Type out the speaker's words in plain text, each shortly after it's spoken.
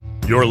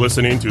You're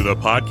listening to the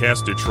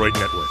Podcast Detroit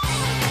Network.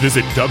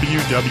 Visit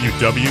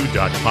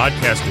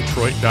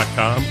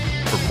www.podcastdetroit.com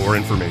for more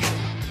information.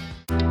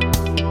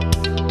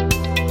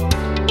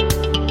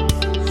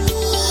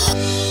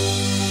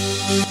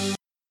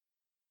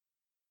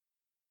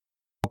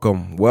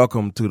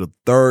 Welcome to the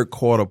third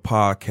quarter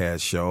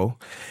podcast show.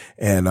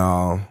 And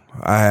I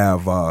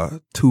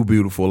have two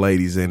beautiful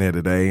ladies in here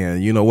today.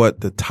 And you know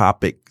what? The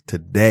topic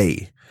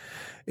today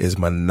is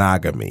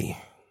monogamy.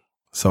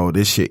 So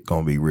this shit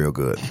gonna be real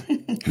good.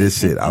 This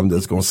shit, I'm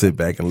just gonna sit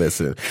back and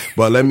listen.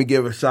 But let me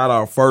give a shout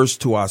out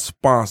first to our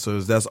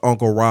sponsors. That's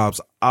Uncle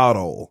Rob's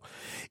Auto,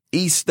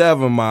 East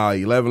 7 Mile,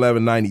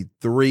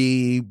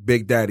 1193,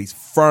 Big Daddy's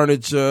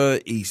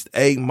Furniture, East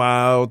 8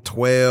 Mile,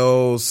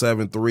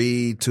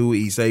 12732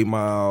 East 8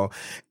 Mile.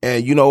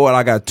 And you know what?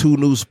 I got two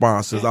new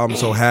sponsors. I'm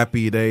so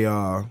happy they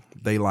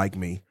like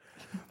me.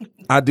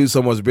 I do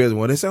so much business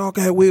when they say,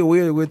 okay,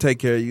 we'll take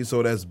care of you.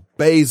 So that's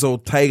Basil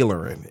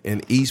Tailoring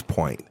in East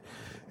Point.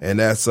 And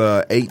that's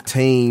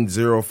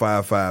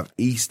 18055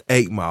 East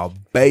 8 Mile,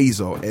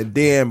 Basil. And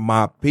then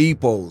my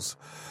peoples,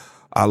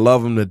 I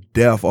love them to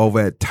death over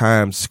at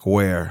Times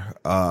Square,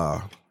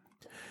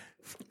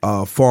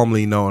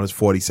 formerly known as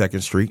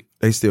 42nd Street.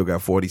 They still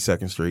got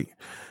 42nd Street,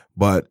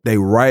 but they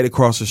right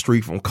across the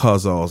street from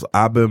Cuzzo's.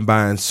 I've been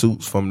buying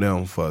suits from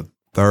them for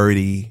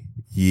 30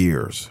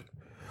 years.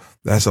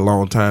 That's a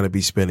long time to be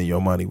spending your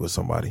money with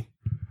somebody.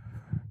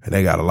 And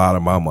they got a lot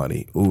of my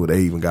money. Ooh,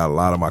 they even got a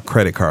lot of my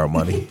credit card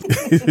money.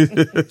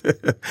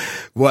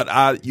 But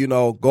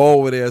go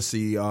over there,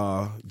 see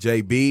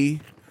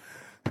JB,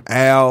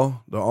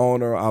 Al, the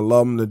owner. I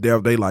love them to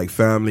death. They like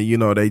family. You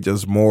know, they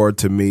just more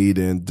to me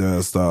than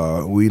just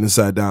we done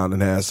sat down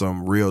and had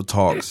some real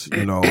talks,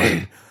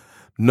 and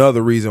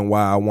another reason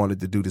why I wanted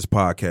to do this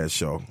podcast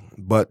show.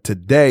 But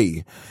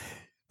today,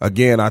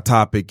 again, our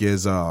topic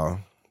is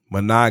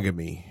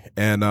monogamy.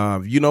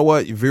 And you know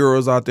what?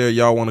 Viewers out there,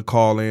 y'all want to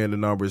call in, the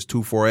number is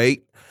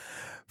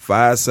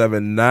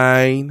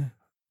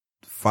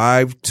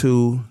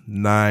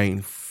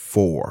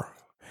 248-579-5294.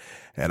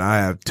 And I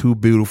have two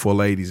beautiful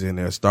ladies in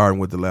there, starting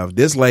with the left.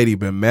 This lady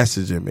been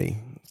messaging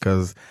me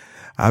because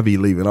I be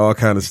leaving all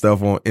kind of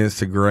stuff on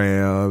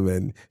Instagram,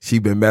 and she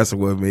been messing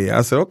with me.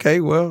 I said,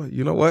 okay, well,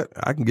 you know what?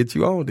 I can get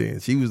you on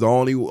then. She was the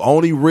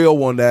only real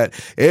one that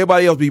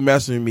everybody else be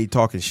messaging me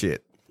talking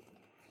shit.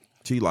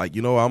 She like,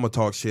 I'm going to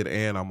talk shit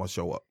and I'm going to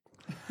show up.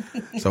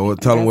 So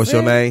tell them what's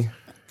your name?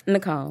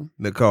 Nicole.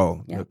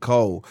 Yep.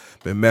 Nicole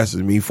been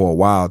messaging me for a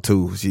while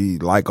too. She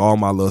like all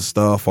my little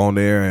stuff on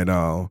there,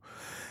 and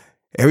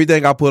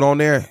everything I put on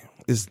there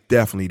is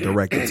definitely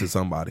directed to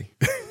somebody.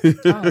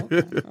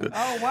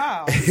 Oh,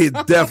 wow.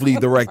 It's definitely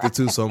directed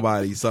to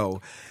somebody.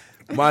 So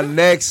my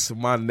next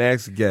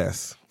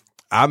guest,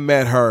 I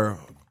met her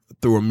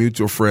through a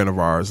mutual friend of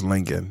ours,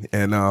 Lincoln.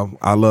 And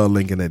I love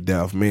Lincoln to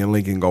death. Me and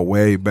Lincoln go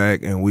way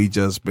back, and we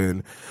just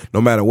been, no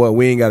matter what,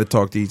 we ain't got to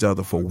talk to each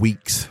other for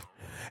weeks.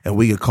 And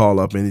we could call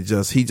up, and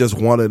he just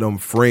one of them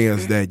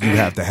friends that you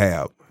have to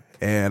have.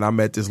 And I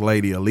met this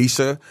lady,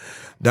 Alicia,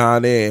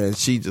 down there, and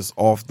she just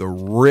off the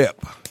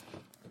rip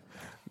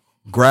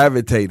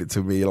gravitated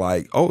to me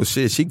like, oh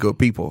shit, she good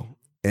people.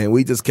 And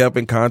we just kept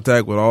in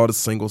contact with all the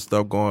single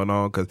stuff going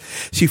on, because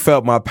she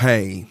felt my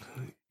pain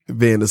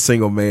being a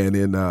single man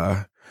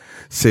in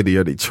city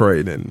of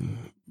Detroit, and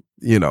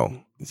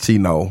she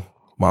know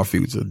my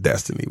future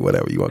destiny,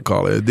 whatever you want to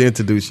call it.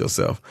 Introduce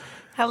yourself.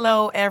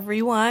 Hello,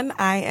 everyone.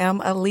 I am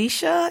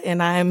Alicia,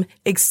 and I'm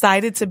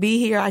excited to be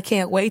here. I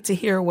can't wait to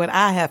hear what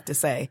I have to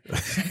say.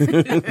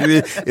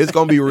 It's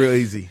gonna be real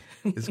easy.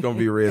 It's gonna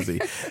be real easy.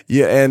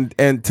 Yeah,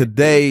 and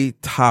today's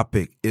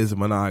topic is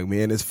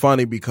monogamy, and it's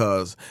funny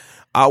because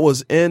I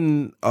was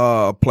in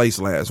a place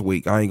last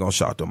week. I ain't gonna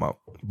shout them out,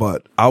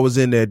 but I was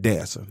in there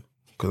dancing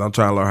because I'm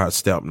trying to learn how to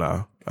step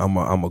now. I'm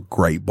a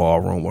great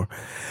ballroomer.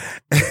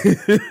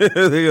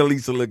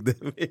 Lisa looked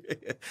at me.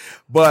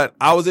 But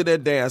I was in there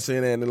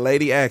dancing, and the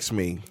lady asked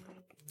me,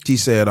 she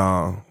said,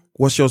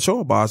 what's your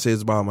show about? I said,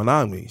 it's about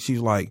monogamy.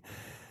 She's like,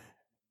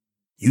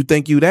 you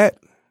think you that?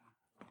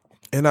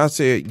 And I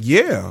said,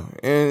 yeah.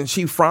 And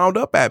she frowned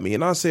up at me.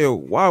 And I said,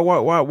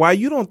 why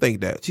you don't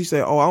think that? She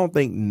said, I don't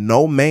think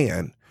no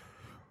man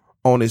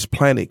on this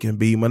planet can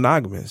be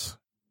monogamous.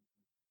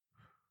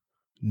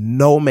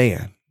 No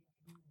man.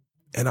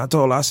 And I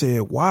told her, I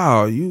said,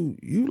 wow, you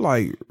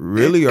like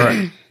really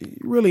are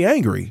really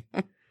angry.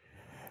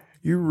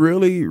 You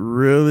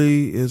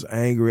really is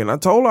angry. And I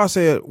told her, I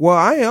said, well,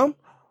 I am.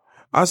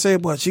 I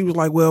said, but she was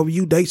like, well,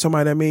 you date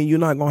somebody, that means you're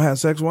not going to have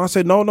sex with them. I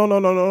said, no.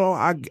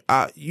 I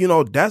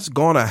that's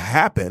going to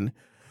happen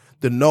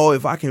to know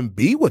if I can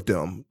be with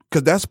them,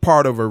 because that's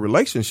part of a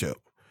relationship.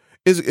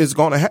 It's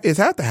going to, it's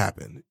had to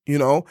happen,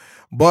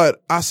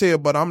 But I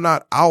said, but I'm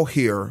not out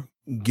here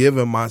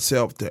giving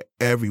myself to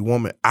every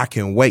woman. I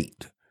can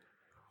wait.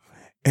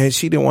 And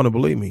she didn't want to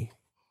believe me.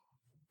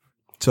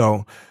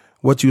 So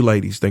what you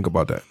ladies think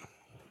about that?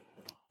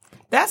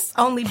 That's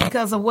only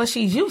because of what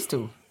she's used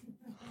to.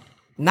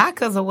 Not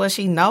because of what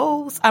she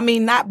knows. I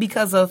mean, not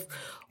because of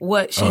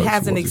what she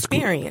hasn't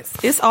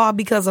experienced. It's all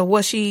because of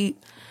what she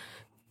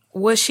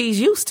what she's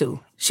used to.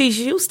 She's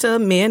used to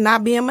men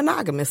not being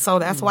monogamous, so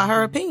that's why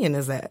her opinion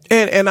is that.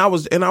 And I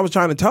was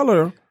trying to tell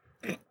her,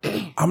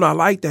 I'm not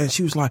like that. And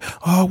she was like,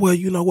 oh, well,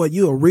 you know what?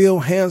 You're a real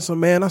handsome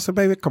man. I said,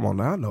 baby, come on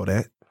now. I know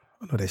that.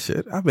 I know that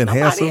shit. I've been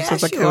handsome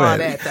since I came out.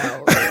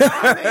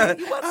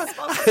 You wasn't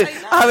supposed to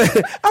say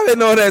nothing. I've been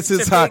knowing that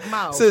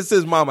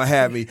since mama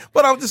had me.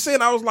 But I'm just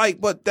saying, I was like,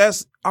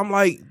 I'm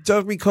like,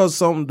 just because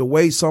the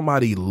way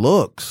somebody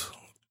looks,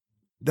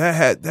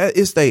 that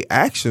it's their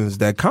actions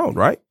that count,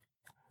 right?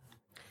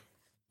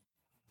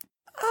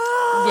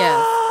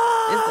 Yes.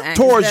 It's the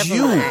Towards actions,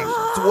 you, definitely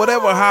actions.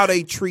 whatever how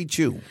they treat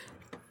you.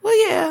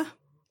 Well, yeah,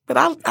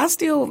 but I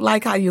still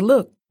like how you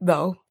look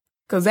though,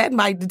 because that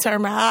might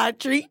determine how I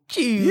treat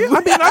you. Yeah, I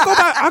mean,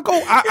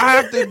 I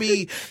have to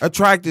be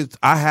attracted.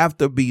 I have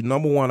to be,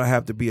 number one, I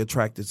have to be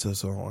attracted to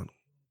someone.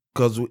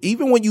 Because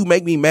even when you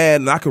make me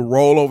mad and I can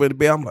roll over the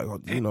bed, I'm like,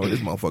 oh, you know, this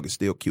motherfucker's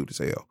still cute as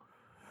hell.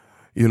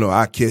 You know,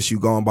 I kiss you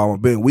going by my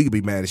bed. We could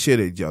be mad as shit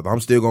at each other. I'm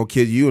still going to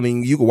kiss you and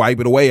then you can wipe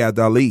it away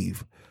after I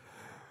leave.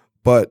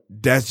 But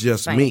that's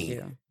just Thank me.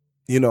 you.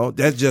 You know,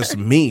 that's just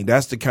me.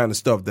 That's the kind of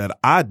stuff that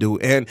I do.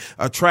 And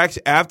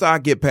attraction, after I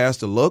get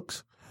past the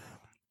looks,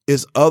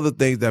 it's other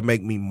things that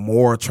make me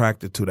more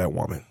attracted to that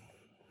woman.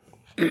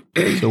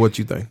 So what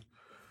you think?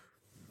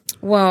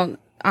 Well,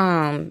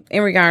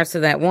 in regards to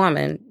that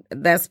woman,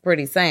 that's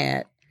pretty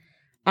sad.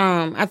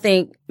 I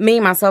think me,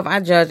 myself, I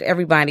judge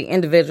everybody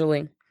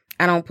individually.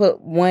 I don't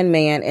put one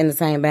man in the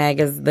same bag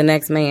as the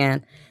next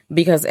man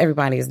because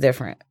everybody is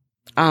different.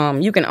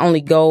 You can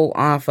only go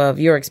off of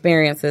your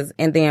experiences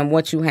and then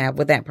what you have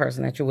with that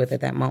person that you're with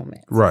at that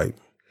moment. Right.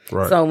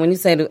 So when you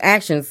say do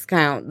actions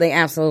count, they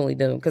absolutely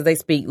do because they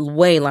speak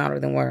way louder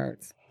than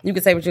words. You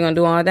can say what you're going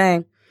to do all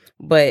day,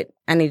 but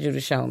I need you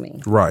to show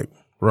me. Right.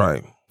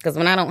 Because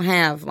when I don't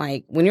have,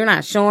 like, when you're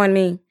not showing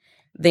me,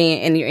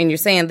 then and you're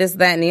saying this,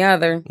 that, and the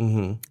other,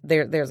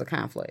 there's a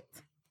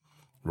conflict.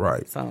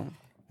 Right. So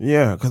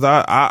yeah, because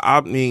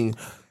I mean,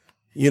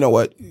 you know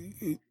what?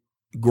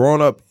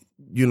 Growing up,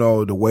 you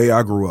know, the way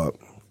I grew up,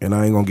 and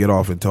I ain't gonna get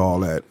off into all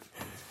that.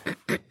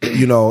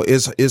 You know,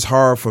 it's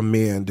hard for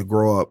men to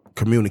grow up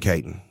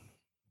communicating,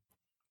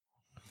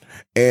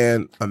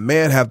 and a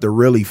man have to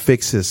really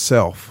fix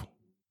himself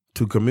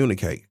to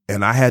communicate.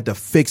 And I had to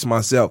fix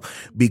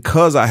myself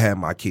because I had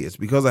my kids,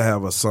 because I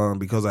have a son,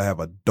 because I have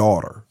a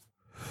daughter.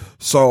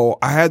 So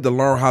I had to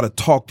learn how to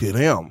talk to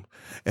them.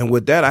 And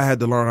with that, I had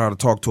to learn how to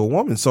talk to a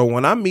woman. So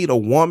when I meet a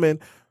woman,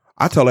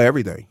 I tell her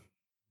everything.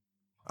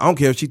 I don't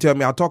care if she tell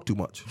me I talk too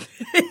much.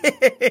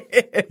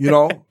 You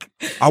know,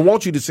 I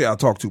want you to say I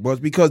talk too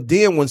much because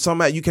then when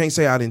somebody, you can't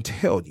say I didn't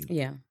tell you.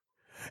 yeah.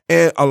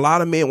 And a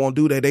lot of men won't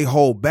do that. They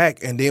hold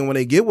back. And then when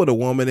they get with a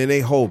woman and they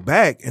hold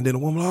back and then the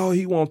woman, oh,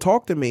 he won't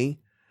talk to me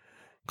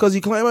because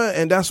he claim it.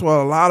 And that's what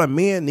a lot of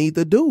men need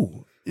to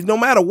do. No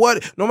matter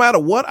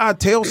what I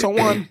tell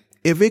someone,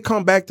 if it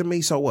come back to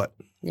me, so what?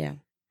 Yeah.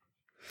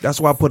 That's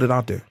why I put it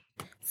out there.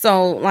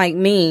 So, like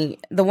me,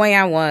 the way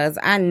I was,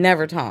 I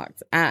never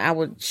talked. I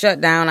would shut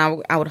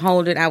down. I would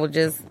hold it. I would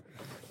just,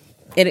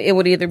 it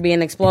would either be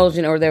an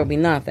explosion or there would be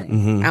nothing.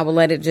 Mm-hmm. I would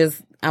let it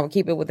just, I would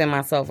keep it within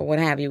myself or what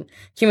have you.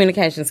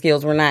 Communication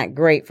skills were not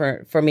great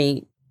for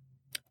me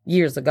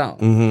years ago.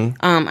 Mm-hmm.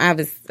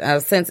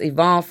 I've since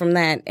evolved from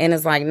that. And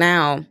it's like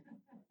now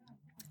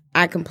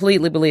I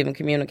completely believe in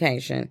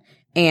communication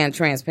and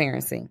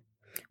transparency.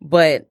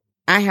 But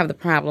I have the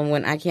problem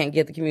when I can't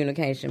get the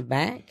communication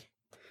back.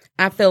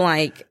 I feel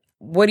like,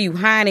 what are you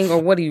hiding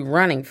or what are you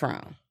running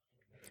from?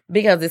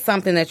 Because it's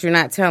something that you're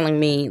not telling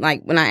me,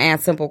 like when I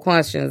ask simple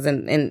questions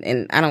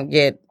and I don't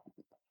get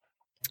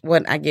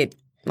what I get,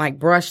 like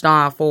brushed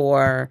off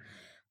or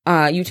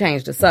you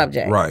change the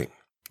subject. Right.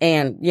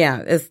 And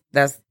yeah,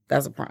 that's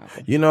a problem.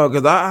 You know,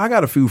 because I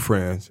got a few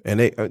friends and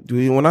they,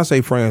 when I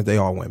say friends, they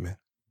are women.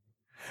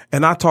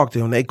 And I talk to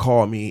them, they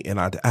call me, and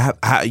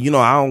I you know,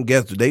 I don't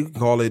guess, they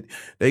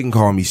can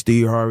call me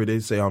Steve Harvey, they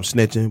say I'm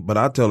snitching, but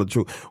I tell the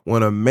truth.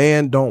 When a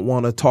man don't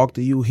want to talk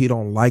to you, he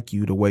don't like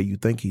you the way you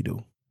think he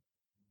do.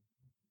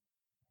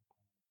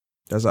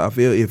 That's how I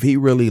feel. If he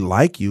really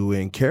like you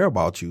and care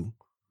about you,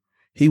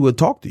 he would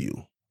talk to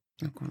you.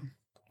 Okay.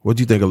 What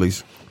do you think,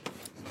 Elise?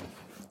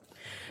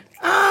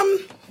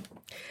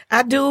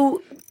 I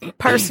do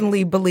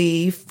personally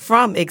believe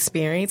from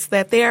experience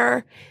that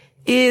there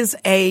is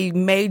a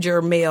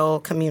major male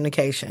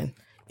communication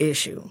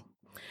issue.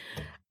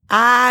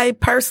 I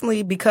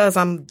personally, because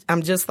I'm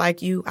just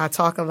like you, I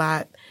talk a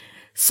lot.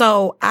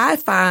 So I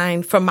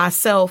find for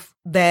myself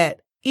that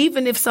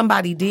even if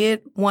somebody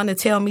did want to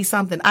tell me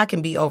something, I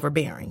can be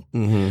overbearing.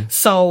 Mm-hmm.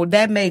 So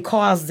that may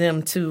cause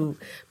them to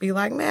be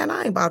like, man, I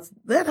ain't about to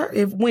let her.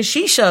 When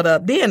she shut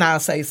up, then I'll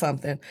say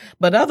something.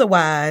 But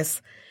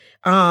otherwise,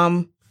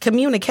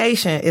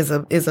 communication is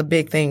a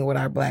big thing with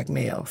our black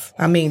males.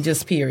 I mean,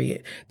 just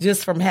period.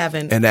 Just from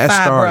having and that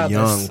 5 started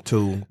brothers. young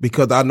too,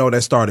 because I know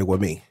that started with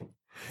me,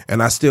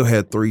 and I still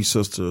had 3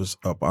 sisters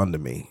up under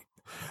me.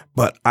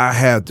 But I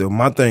had to.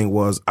 My thing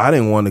was I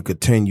didn't want to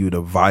continue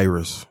the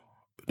virus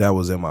that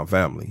was in my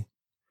family,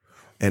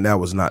 and that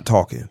was not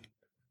talking.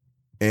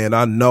 And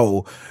I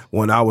know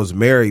when I was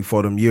married,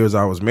 for them years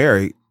I was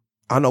married,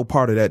 I know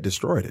part of that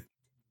destroyed it.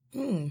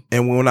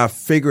 And when I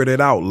figured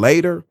it out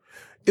later,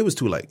 it was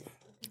too late.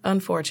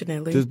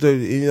 Unfortunately.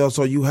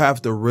 So you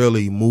have to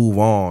really move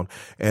on.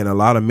 And a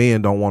lot of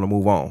men don't want to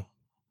move on.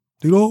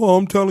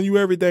 I'm telling you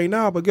everything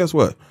now, but guess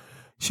what?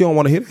 She don't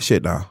want to hear that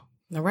shit now.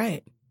 All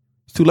right.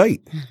 It's too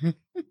late.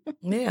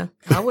 Yeah,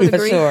 I would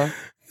agree. For sure.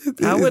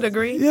 I would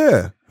agree.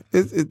 Yeah.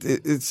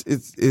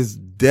 It's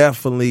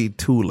definitely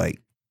too late.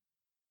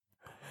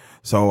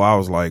 So I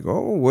was like,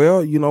 oh,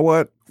 well, you know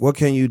what? What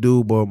can you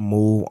do but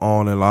move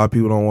on? And a lot of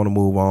people don't want to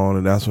move on.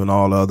 And that's when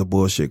all the other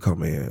bullshit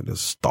come in. The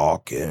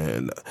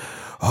stalking.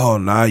 Oh,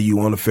 now you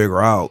want to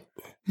figure out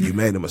you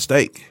made a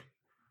mistake.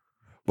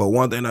 But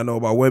one thing I know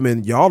about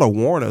women, y'all have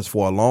warned us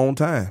for a long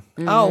time.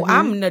 Oh,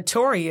 I'm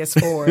notorious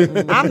for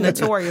it. I'm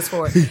notorious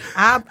for it.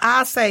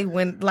 I say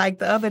when, like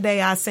the other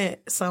day, I sent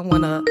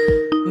someone a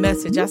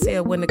message. I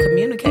said, when the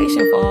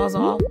communication falls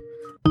off.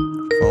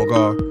 Phone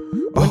call.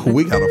 Oh,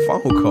 we got a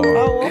phone call.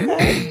 Oh,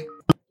 okay.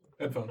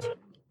 Headphones.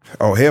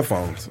 Oh,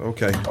 headphones.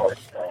 Okay.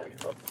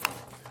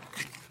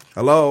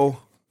 Hello.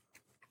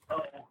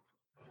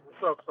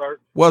 What's up, sir?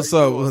 What's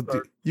How you up?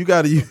 doing, sir? You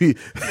got to. Listen,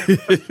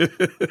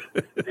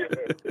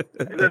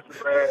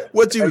 man.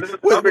 What you? Hey, listen,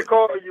 I've been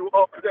calling you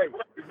all day.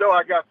 You know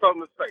I got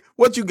something to say.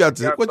 What you got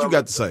to? What you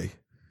got to say?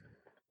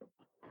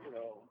 You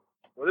know,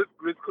 well,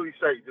 this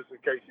cliche, just in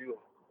case you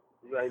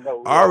ain't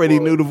know. I already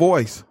knew the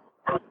voice.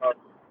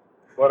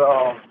 But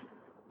I'm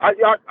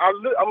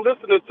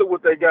listening to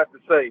what they got to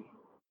say,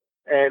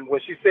 and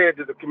when she said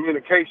that the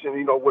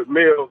communication, with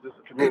males, is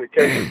a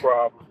communication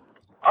problem.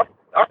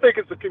 I think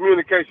it's a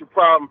communication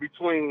problem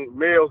between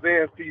males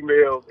and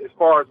females as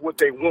far as what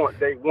they want.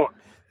 They want.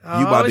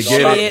 You about to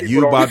get it.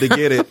 You about to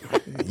get it.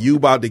 You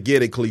about to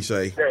get it,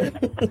 cliche. Yeah.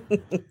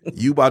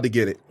 You about to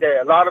get it.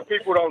 Yeah, a lot of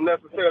people don't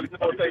necessarily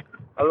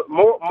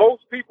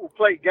most people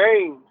play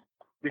games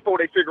before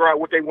they figure out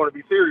what they want to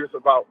be serious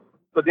about.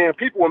 So then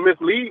people will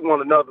mislead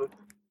one another,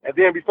 and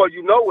then before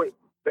you know it,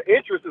 the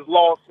interest is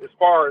lost as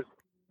far as,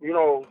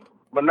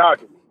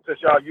 monogamy.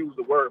 Since y'all use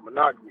the word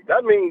monogamy,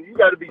 that means you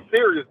got to be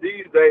serious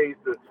these days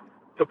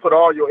to put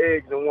all your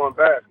eggs in one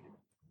basket.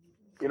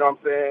 You know what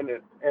I'm saying?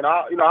 And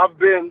I'm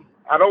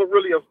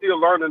still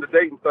learning the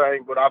dating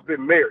thing, but I've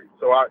been married,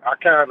 so I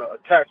kind of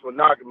attach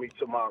monogamy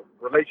to my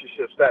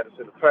relationship status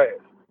in the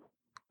past.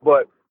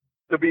 But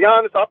to be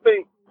honest, I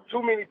think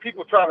too many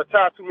people try to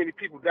tie too many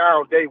people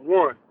down day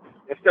one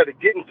instead of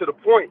getting to the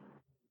point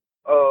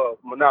of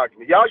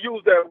monogamy. Y'all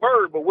use that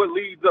word, but what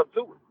leads up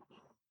to it?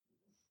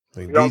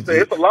 You know what I'm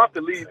saying? It's a lot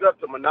that leads up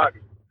to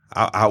monogamy.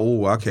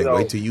 I can't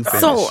wait till you finish.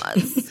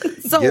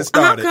 So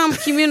how come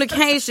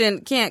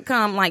communication can't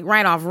come like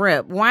right off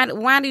rip? Why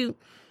do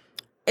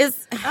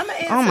it's? I'm gonna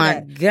answer oh my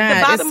that. God!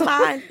 The bottom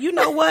line, you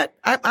know what?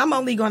 I'm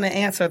only going to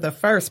answer the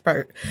first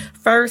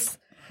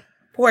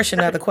portion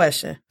of the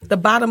question. The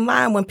bottom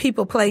line, when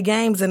people play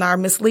games and are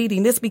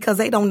misleading, it's because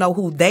they don't know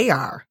who they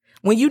are.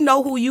 When you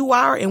know who you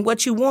are and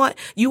what you want,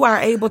 you are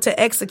able to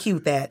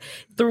execute that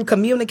through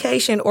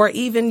communication or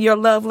even your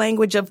love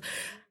language of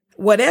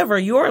whatever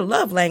your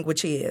love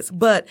language is.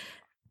 But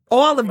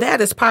all of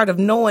that is part of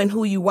knowing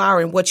who you are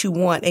and what you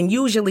want. And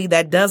usually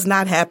that does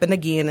not happen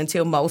again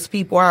until most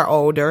people are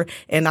older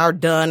and are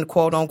done,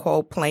 quote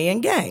unquote,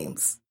 playing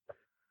games.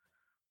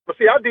 But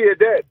see, I did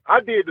that. I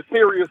did the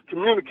serious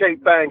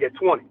communicate thing at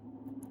 20.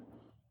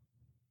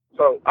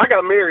 So I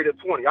got married at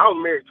 20. I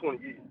was married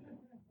 20 years.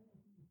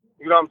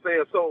 You know what I'm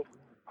saying? So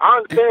I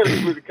understand the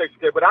communication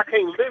there, but I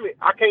can't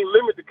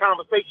limit the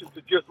conversation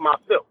to just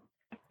myself.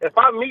 If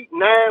I meet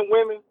 9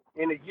 women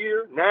in a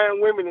year, 9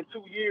 women in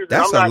 2 years,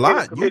 that's I'm a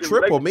not lot. You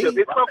triple me. It's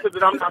something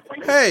that I'm not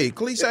seeing. Hey,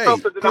 cliche.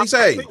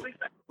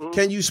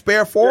 Can you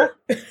spare 4?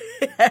 Yeah.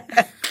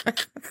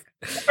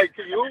 Hey,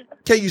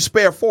 can you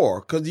spare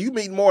 4? Because you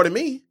meet more than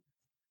me.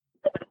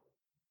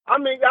 I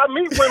mean, I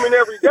meet women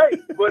every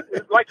day, but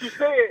like you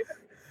said,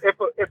 if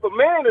a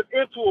man is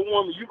into a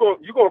woman,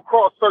 you're gonna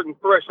cross certain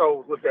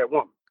thresholds with that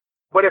woman.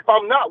 But if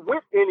I'm not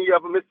with any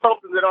of them, it's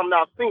something that I'm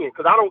not seeing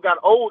because I don't got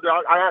older.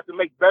 I have to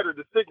make better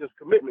decisions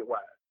commitment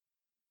wise.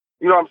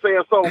 You know what I'm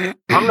saying? So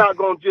I'm not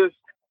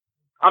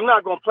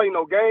gonna play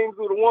no games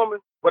with a woman,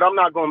 but I'm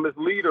not gonna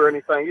mislead her or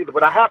anything either.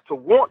 But I have to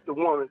want the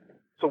woman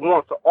to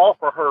want to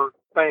offer her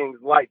things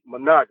like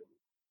monogamy.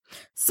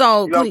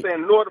 So you know what I'm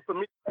saying? In order for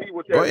me to be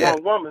with that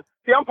one woman,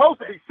 see, I'm supposed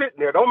to be sitting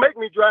there. Don't make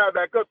me drive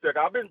back up there.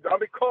 I've been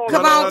calling.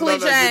 Come on,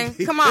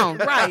 cliche. Come on,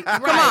 right.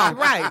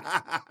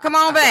 Come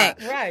on back.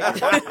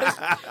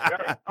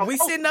 Right. We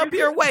sitting up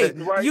here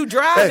waiting. Right. You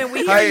driving?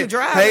 We hear you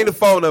driving. Hang the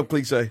phone up,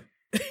 cliche.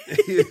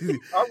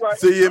 All right.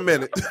 See you in a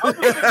minute. I'm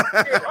gonna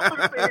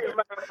sit here,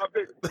 man.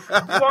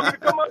 You want me to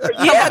come up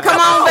there? Yeah, come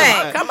on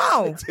back. Come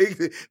on.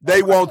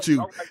 They want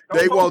you.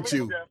 They want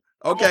you.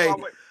 Okay.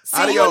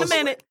 See you in a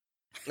minute.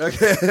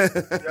 Okay.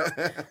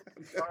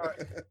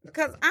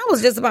 Because I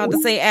was just about to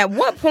say, at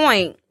what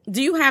point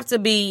do you have to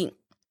be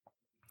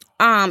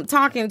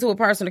talking to a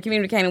person or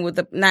communicating with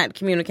not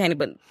communicating,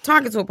 but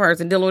talking to a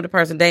person, dealing with a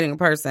person, dating a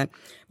person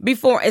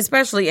before,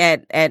 especially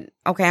at okay,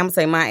 I'm gonna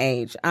say my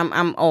age.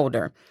 I'm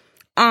older.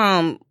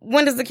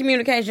 when does the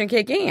communication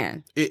kick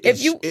in? It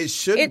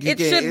should be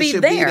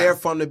there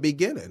from the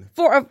beginning.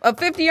 For a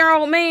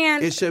 50-year-old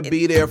man, it should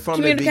be there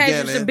from the beginning.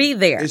 Communication should be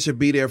there. It should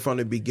be there from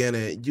the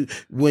beginning.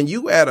 When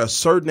you at a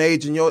certain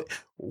age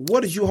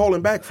what is you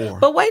holding back for?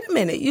 But wait a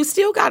minute, you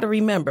still got to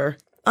remember.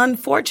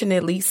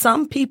 Unfortunately,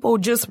 some people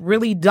just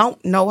really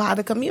don't know how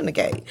to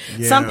communicate.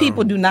 Yeah. Some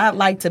people do not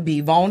like to be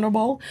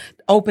vulnerable,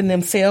 open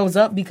themselves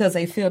up because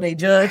they feel they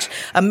judge.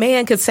 A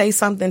man could say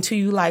something to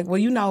you like,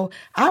 well,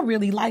 I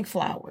really like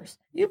flowers.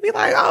 You'd be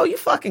like, oh, you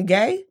fucking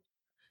gay?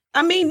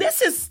 I mean,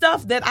 this is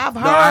stuff that I've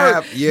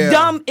heard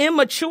dumb,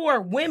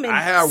 immature women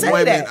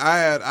say that.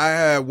 I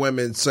had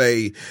women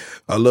say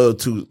a little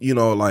too,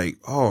 like,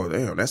 oh,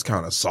 damn, that's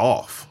kind of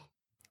soft.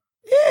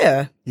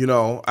 Yeah.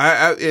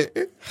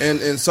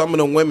 And some of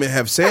the women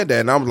have said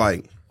that, and I'm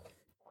like,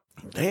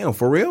 damn,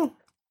 for real?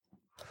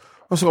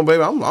 I'm saying,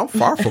 baby, I'm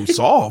far from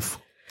soft.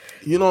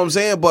 You know what I'm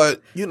saying?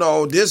 But,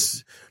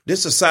 this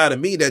is a side of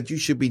me that you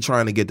should be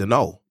trying to get to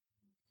know.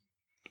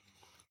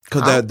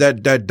 Because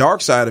that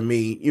dark side of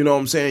me, you know what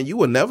I'm saying, you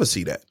will never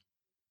see that.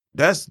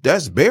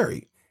 That's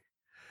buried.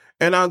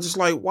 And I'm just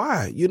like,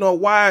 why?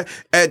 Why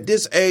at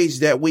this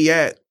age that we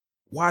at,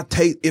 why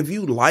if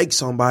you like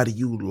somebody,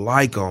 you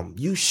like them.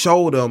 You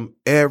show them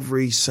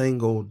every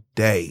single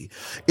day.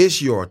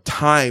 It's your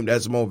time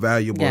that's more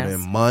valuable than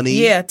money.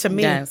 Yeah, to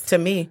me. Yes. To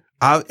me.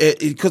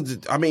 Because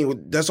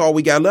that's all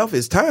we got left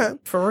is time.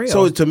 For real.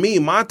 So to me,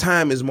 my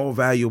time is more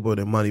valuable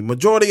than money.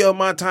 Majority of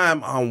my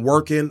time, I'm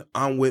working.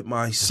 I'm with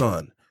my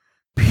son.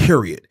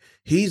 Period.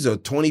 He's a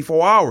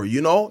 24-hour,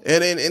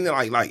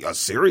 and like a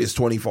serious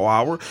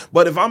 24-hour.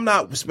 But if I'm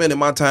not spending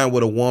my time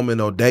with a woman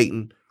or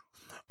dating,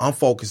 I'm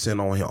focusing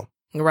on him.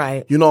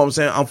 Right. You know what I'm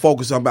saying? I'm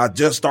focused on about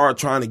just start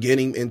trying to get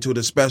him into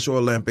the Special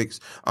Olympics.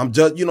 I'm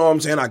just, you know what I'm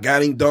saying? I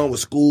got him done with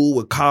school,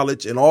 with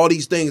college, and all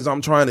these things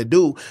I'm trying to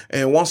do.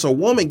 And once a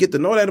woman get to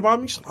know that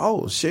about me, she's like,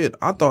 oh shit,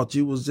 I thought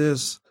you was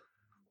this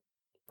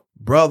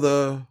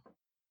brother,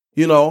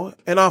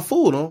 and I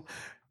fooled him.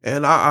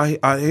 And I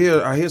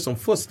hear some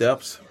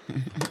footsteps.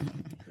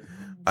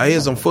 I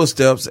hear some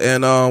footsteps,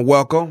 and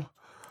welcome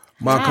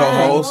my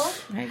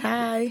co-host.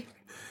 Hi.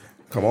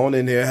 Come on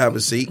in here, have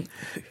a seat.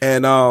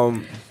 And I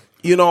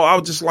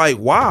was just like,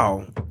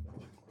 wow,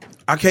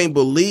 I can't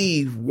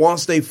believe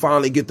once they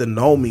finally get to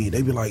know me,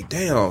 they be like,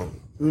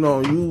 damn,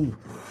 you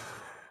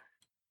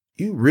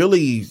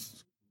really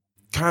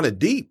kind of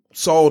deep.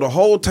 So the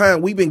whole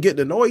time we've been getting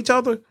to know each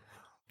other,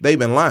 they've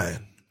been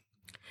lying.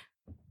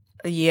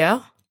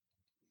 Yeah.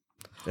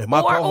 And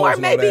my or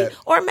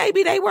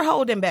maybe they were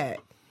holding back.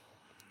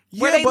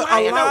 Yeah, but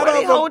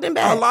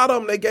a lot of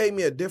them, they gave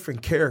me a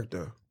different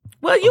character.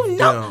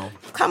 Well,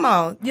 come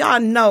on. Y'all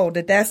know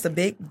that's a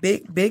big,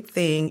 big, big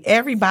thing.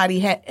 Everybody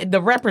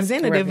the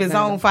representative is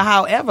on for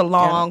however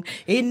long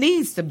it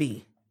needs to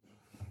be.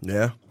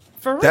 Yeah.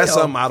 For real. That's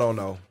something I don't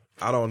know.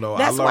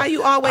 That's why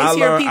you always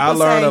hear people say. I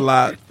learned a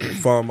lot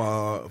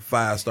from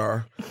 5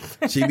 Star.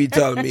 She be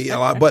telling me a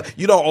lot. But,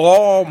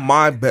 all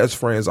my best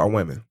friends are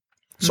women.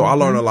 So I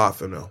learned a lot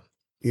from them.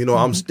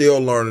 I'm still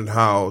learning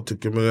how to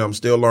communicate. I'm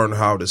still learning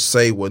how to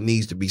say what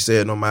needs to be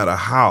said no matter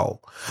how.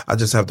 I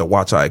just have to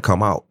watch how it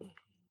come out.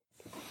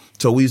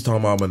 So we was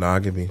talking about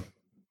monogamy.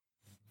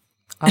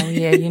 Oh,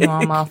 yeah.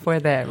 I'm all for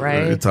that,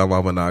 right? We're talking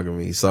about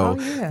monogamy. So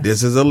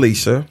This is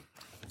Alicia.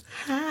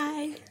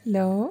 Hi.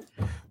 Hello.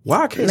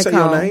 Why I can't say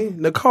your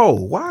name?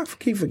 Nicole. Why I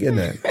keep forgetting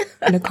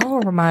that? Nicole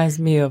reminds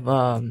me of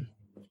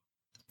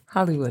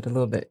Hollywood a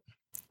little bit.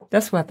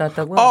 That's what I thought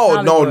that was.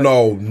 Oh,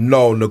 Hollywood.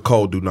 no.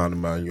 Nicole do not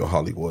remind you of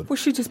Hollywood. Well,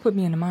 she just put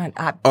me in the mind.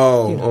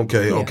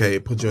 Okay.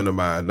 Put you in the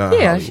mind. Nah,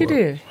 yeah, Hollywood. She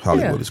did.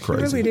 Hollywood is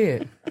crazy. She really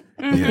did.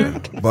 Yeah.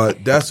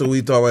 But that's what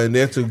we thought. And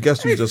then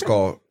guess who just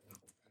called?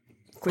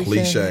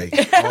 Cliche.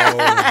 Oh,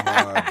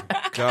 my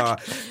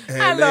God.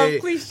 And I love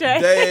Cliche.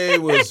 They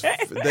was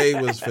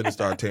finna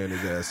start tearing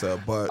his ass up.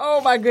 But oh,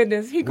 my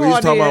goodness. He called in. We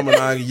was talking about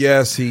monogamy.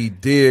 Yes, he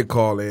did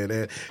call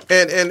in.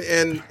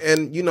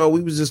 And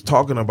we was just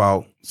talking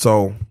about,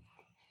 so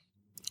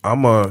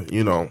I'm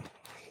you're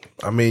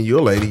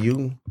a lady,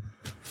 you.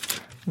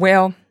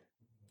 Well,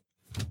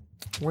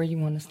 where you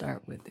want to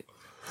start with it?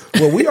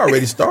 Well, we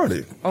already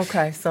started.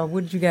 Okay, so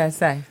what did you guys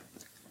say?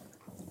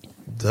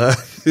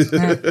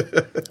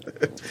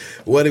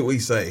 What did we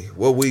say?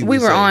 We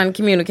were on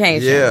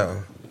communication.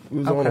 Yeah. We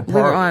was on a part, we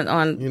were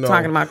on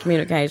talking about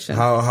communication.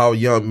 How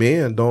young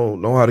men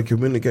don't know how to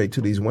communicate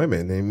to these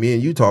women. And me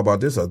and you talk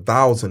about this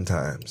 1,000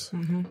 times.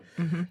 Mm-hmm,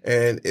 mm-hmm.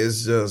 And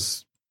it's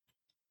just,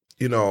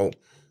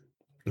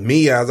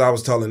 me, as I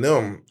was telling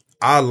them,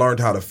 I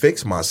learned how to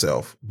fix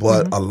myself.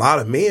 But a lot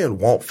of men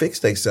won't fix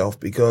themselves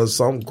because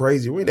some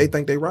crazy way they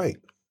think they right.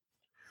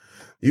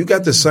 You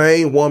got the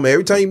same woman.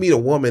 Every time you meet a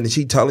woman and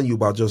she telling you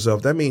about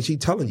yourself, that means she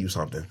telling you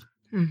something.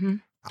 Mm-hmm.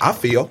 I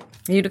feel.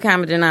 You the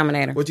common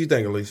denominator. What you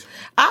think, Elise?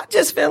 I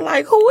just feel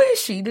like, who is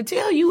she to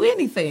tell you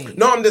anything?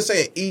 No, I'm just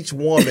saying each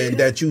woman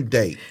that you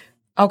date.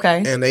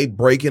 Okay. And they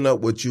breaking up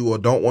with you or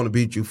don't want to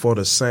be with you for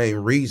the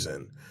same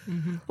reason.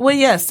 Mm-hmm. Well,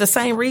 yes, the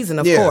same reason,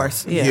 of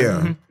course.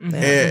 Yeah. Mm-hmm.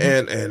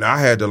 And I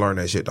had to learn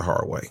that shit the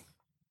hard way.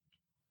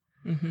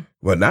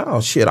 But now,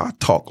 shit, I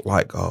talk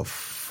like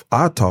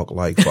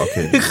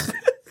fucking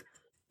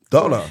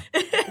Donna.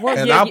 Well,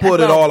 And yeah, I put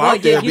it all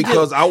out there you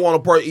because do. I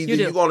want to. Either You do.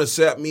 you're going to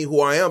accept me who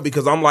I am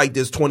because I'm like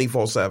this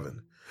 24/7.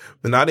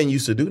 And I didn't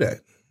used to do that.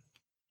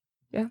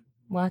 Yeah.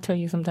 Well, I tell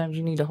you, sometimes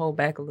you need to hold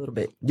back a little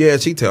bit. Yeah,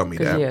 she tell me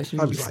that. Yes,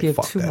 you I be just like, give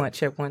fuck too that.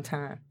 much at one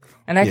time.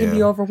 And that can be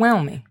Yeah.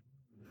 overwhelming.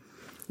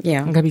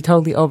 Yeah. It can be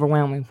totally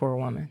overwhelming for a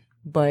woman.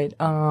 But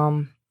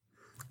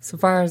so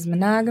far as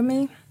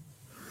monogamy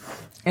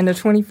in the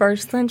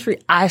 21st century,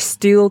 I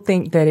still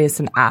think that it's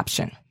an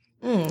option,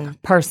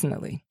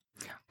 personally.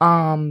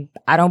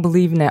 I don't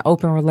believe in that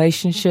open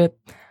relationship.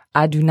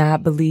 I do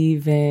not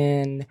believe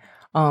in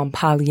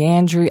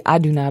polyandry. I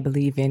do not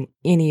believe in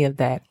any of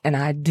that. And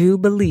I do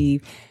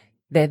believe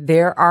that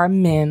there are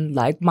men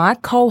like my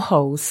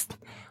co-host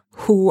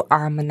who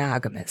are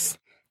monogamous.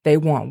 They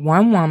want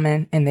one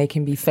woman and they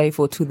can be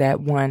faithful to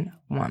that one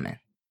woman.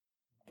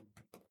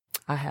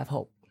 I have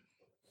hope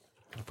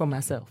for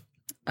myself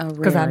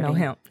because I know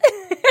him.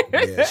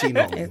 Yeah, she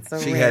know me. It's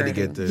a She had to rarity.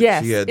 get the.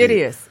 Yes, she had it to,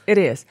 is. It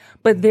is.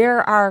 But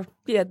there are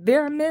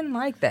men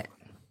like that.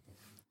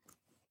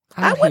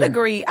 I out would here.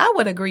 agree. I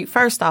would agree.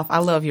 First off, I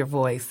love your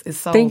voice. It's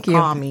so Thank you.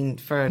 calming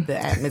for the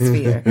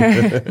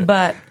atmosphere.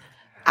 But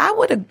I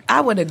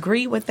would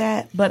agree with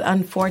that. But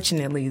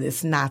unfortunately,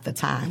 it's not the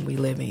time we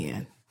live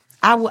in.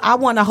 I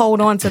want to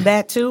hold on to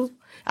that too.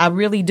 I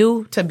really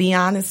do, to be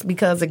honest,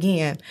 because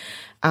again,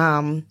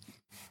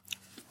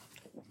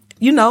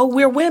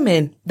 we're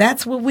women.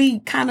 That's what we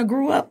kind of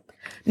grew up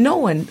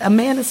knowing. A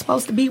man is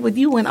supposed to be with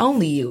you and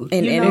only you.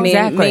 And, you and know?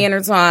 men, men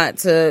are taught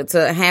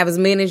to have as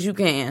many as you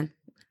can.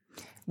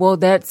 Well,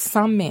 that's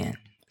some men,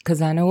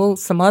 because I know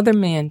some other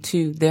men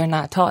too. They're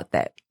not taught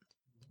that,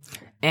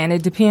 and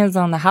it depends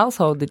on the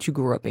household that you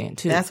grew up in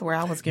too. That's where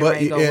I was getting But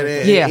ready to go and, with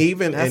and, it. Yeah.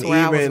 even That's and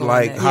where I was even going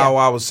like at. how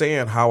I was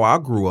saying how I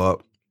grew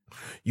up.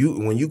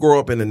 When you grow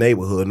up in the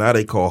neighborhood, now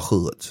they call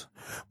hoods.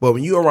 But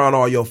when you around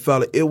all your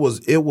fella, it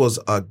was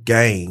a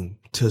game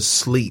to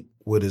sleep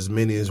with as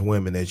many as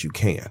women as you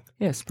can.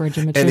 Yeah, spread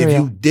your And material. if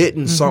you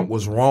didn't, something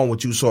was wrong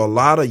with you. So a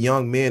lot of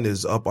young men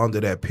is up under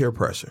that peer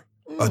pressure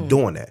of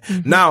doing that.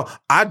 Now,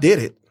 I did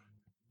it.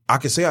 I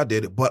can say I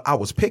did it, but I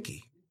was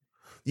picky.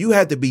 You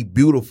had to be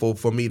beautiful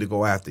for me to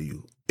go after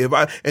you.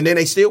 And then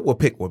they still would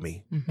pick with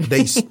me.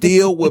 They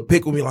still would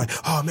pick with me like,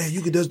 oh man,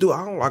 you could just do it.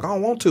 I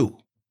don't want to.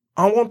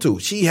 I don't want to.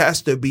 She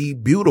has to be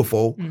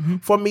beautiful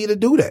for me to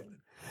do that.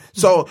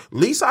 So at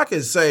least I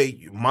can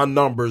say my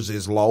numbers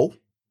is low.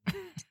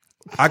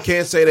 I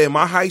can't say that in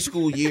my high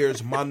school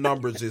years, my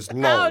numbers is low.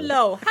 How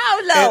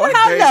low?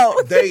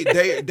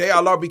 And they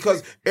are low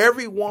because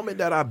every woman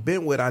that I've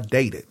been with, I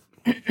dated.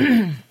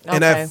 And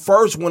that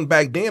first one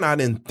back then, I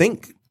didn't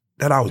think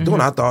that I was doing.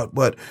 I thought,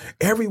 but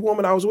every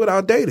woman I was with,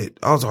 I dated.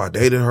 I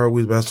dated her.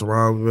 We was messing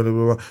around. Blah,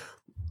 blah, blah.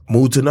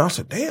 Moved to another. I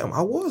said, damn,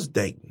 I was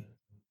dating.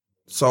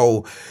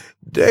 So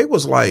they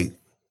was like,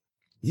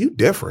 you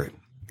different.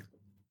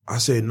 I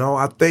said, no,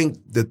 I think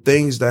the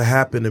things that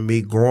happened to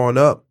me growing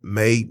up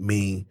made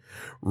me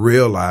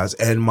realize,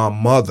 and my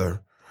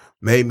mother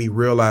made me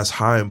realize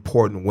how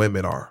important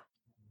women are.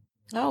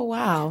 Oh,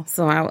 wow.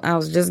 So I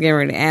was just getting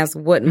ready to ask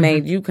what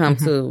made you come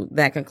to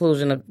that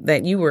conclusion of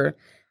that you were,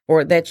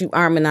 or that you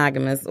are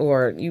monogamous,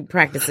 or you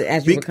practice it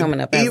as you were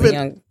coming up as a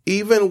young.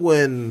 Even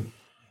when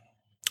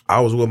I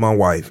was with my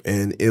wife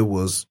and it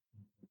was,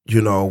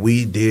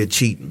 we did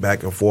cheat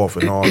back and forth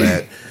and all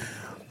that.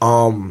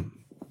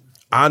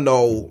 I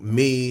know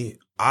me,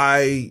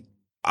 I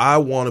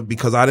want to,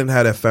 because I didn't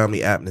have that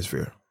family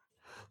atmosphere.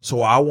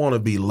 So I want to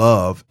be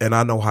loved and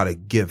I know how to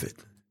give it.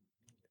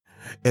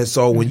 And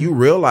so when you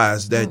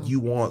realize that you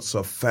want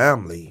a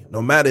family,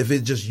 no matter if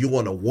it's just you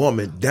and a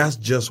woman, that's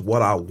just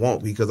what I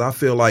want, because I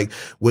feel like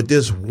with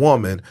this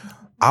woman,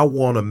 I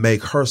want to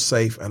make her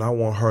safe and I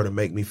want her to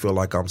make me feel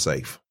like I'm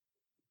safe.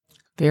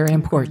 Very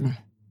important.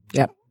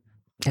 Yep.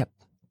 Very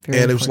And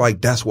it was important.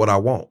 like, that's what I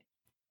want.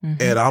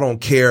 And I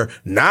don't care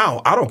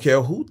now. I don't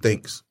care who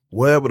thinks,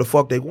 whatever the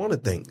fuck they want to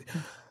think.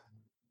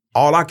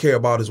 All I care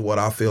about is what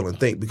I feel and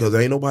think, because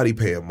ain't nobody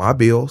paying my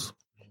bills.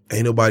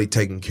 Ain't nobody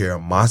taking care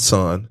of my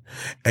son.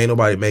 Ain't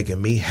nobody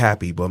making me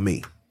happy but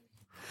me.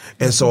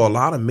 And so a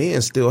lot of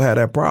men still have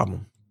that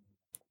problem.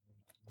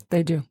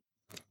 They do,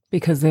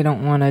 because they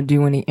don't want to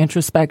do any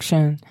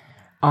introspection.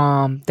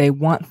 They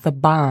want the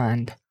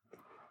bond.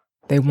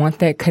 They want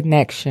that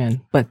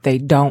connection, but they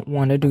don't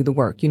want to do the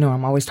work.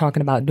 I'm always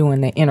talking about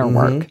doing the inner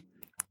work.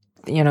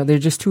 They're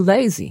just too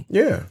lazy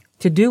Yeah.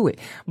 to do it.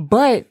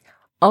 But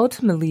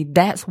ultimately,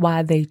 that's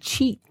why they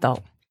cheat,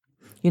 though.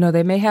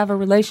 They may have a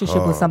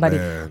relationship with somebody,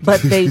 man.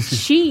 but they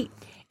cheat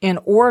in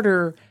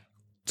order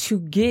to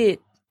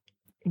get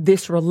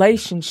this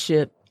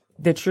relationship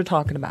that you're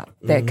talking about,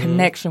 that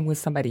connection with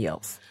somebody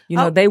else.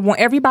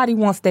 Everybody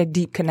wants that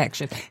deep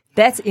connection.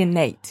 That's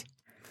innate.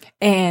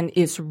 And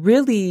it's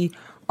really,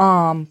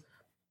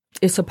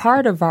 it's a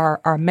part of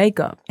our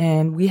makeup,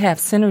 and we have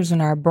centers in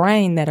our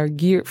brain that are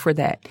geared for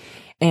that.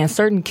 And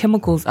certain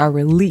chemicals are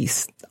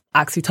released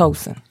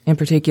oxytocin in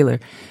particular,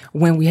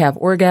 when we have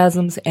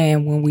orgasms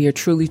and when we are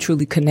truly,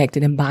 truly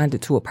connected and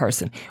bonded to a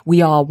person.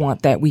 We all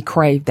want that. We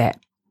crave that.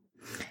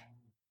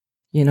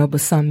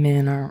 But some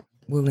men aren't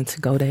willing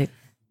to go to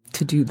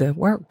do the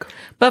work.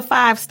 But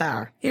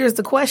 5-star, here's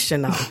the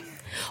question though.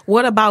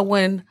 What about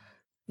when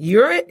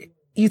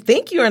you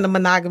think you're in a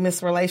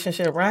monogamous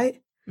relationship,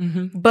 right?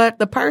 Mm-hmm. But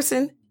the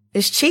person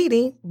is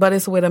cheating, but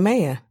it's with a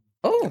man.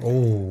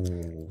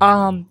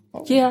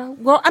 Yeah.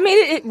 Well, I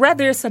mean,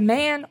 whether it's a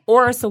man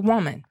or it's a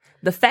woman,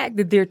 the fact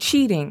that they're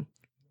cheating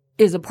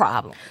is a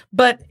problem.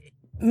 But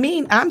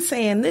I'm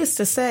saying this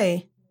to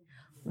say,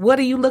 what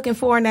are you looking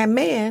for in that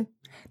man?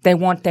 They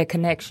want that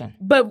connection.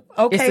 But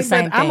okay,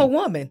 but I'm a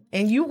woman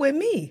and you with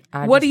me.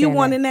 What do you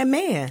want in that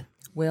man?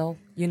 Well,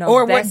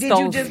 or what did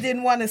you just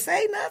didn't want to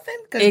say nothing?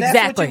 Because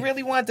that's what you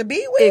really want to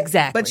be with.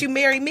 Exactly. But you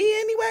marry me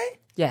anyway.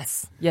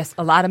 Yes.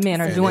 A lot of men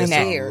are doing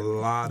that.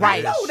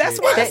 Right. No, that's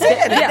what I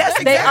said. That's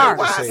exactly they are.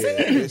 Why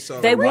I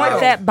said. They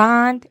want that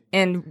bond,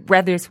 and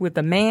whether it's with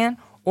a man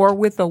or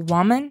with a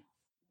woman,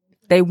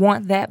 they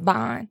want that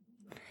bond.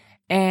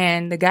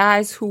 And the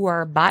guys who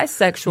are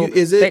bisexual,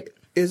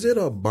 is it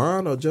a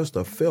bond or just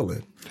a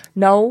feeling?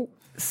 No,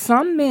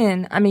 some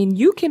men. I mean,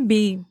 you can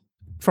be,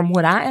 from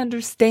what I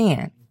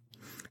understand,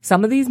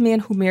 some of these men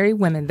who marry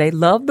women, they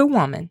love the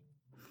woman.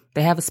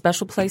 They have a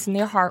special place in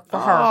their heart for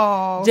her.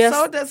 Oh,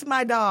 so does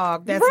my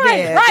dog. That's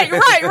dead.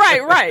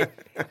 Right.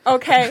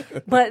 Okay.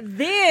 But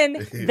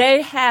then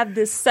they have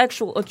this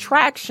sexual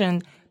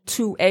attraction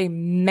to a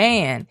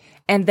man,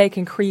 and they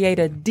can create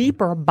a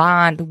deeper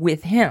bond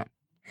with him.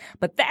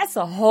 But that's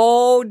a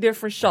whole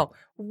different show.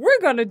 We're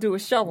going to do a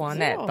show on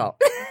that, though.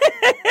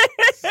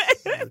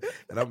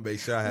 And I'm make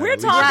sure I have We're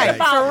talking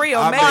about for real,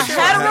 a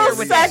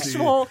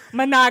heterosexual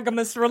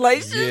monogamous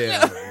relationship.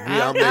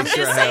 Yeah, I'm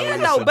just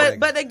saying though.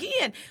 But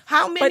again,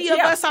 how many of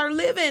us are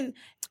living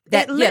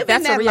that's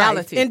a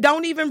reality and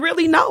don't even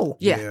really know?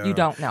 Yeah, you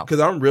don't know.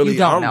 Because I'm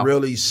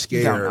really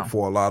scared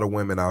for a lot of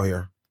women out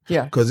here.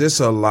 Yeah, because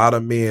it's a lot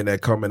of men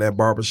that come in that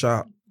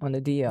barbershop on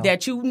the DL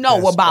that you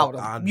know about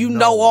them. You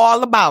know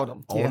all about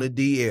them on the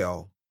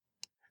DL,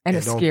 and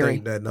it's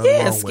scary.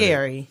 It's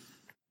scary.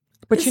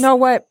 But you know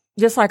what?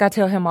 Just like I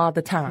tell him all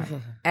the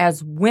time,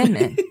 as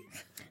women,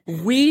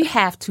 we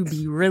have to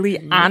be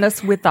really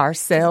honest with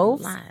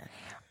ourselves.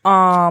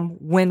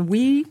 When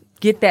we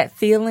get that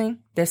feeling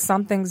that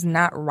something's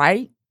not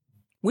right,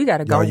 we got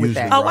to go with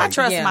that. Oh, I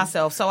trust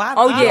myself. So I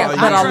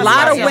but a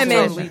lot of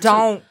women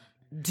don't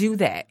do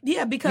that.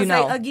 Yeah, because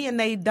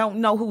they don't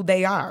know who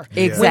they are.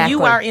 Exactly. When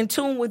you are in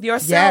tune with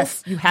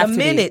yourself, you have the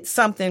minute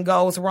something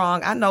goes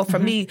wrong, I know for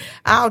me,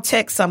 I'll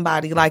text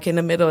somebody like in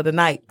the middle of the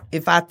night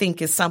if I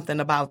think it's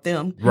something about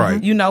them.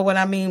 Right. You know what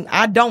I mean?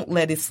 I don't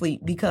let it sleep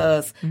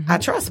because I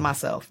trust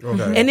myself.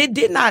 Okay. And it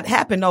did not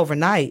happen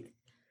overnight.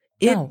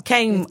 It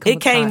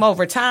came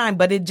over time,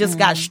 but it just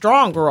got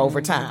stronger over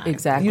time.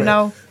 Exactly. You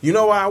know? You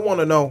know what I want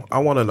to know? I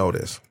want to know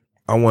this.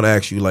 I want to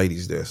ask you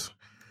ladies this.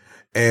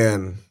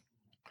 And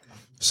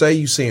say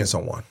you seeing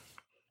someone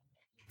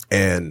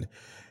and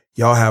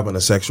y'all having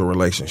a sexual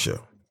relationship,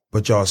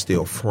 but y'all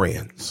still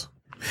friends.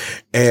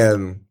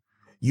 And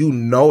you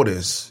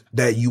notice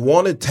that you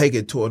want to take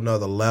it to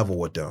another level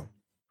with them.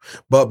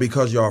 But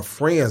because y'all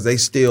friends, they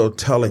still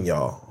telling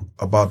y'all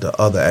about the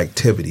other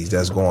activities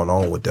that's going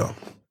on with them.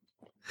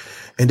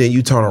 And then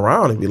you turn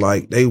around and be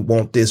like, they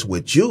want this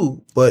with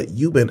you, but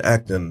you've been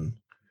acting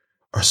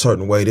a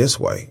certain way this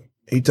way.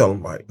 And you tell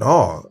them like,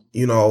 no,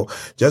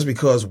 just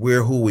because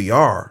we're who we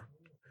are,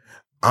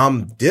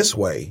 I'm this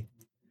way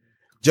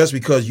just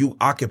because you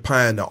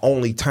occupying the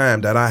only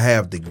time that I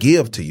have to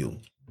give to you.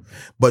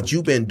 But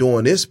you've been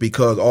doing this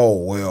because,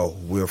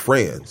 we're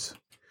friends.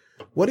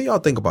 What do y'all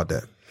think about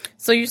that?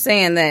 So you're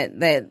saying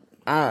that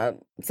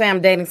say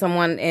I'm dating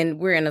someone and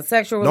we're in a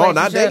sexual relationship?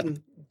 No, not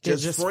dating.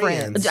 Just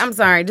friends. I'm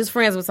sorry, just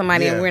friends with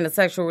somebody and we're in a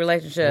sexual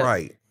relationship.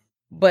 Right.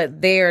 But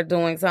they're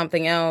doing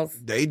something else.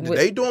 They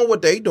doing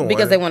what they doing.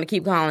 Because they want to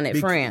keep calling it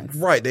friends.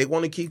 Right. They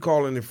want to keep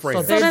calling it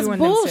friends. So that's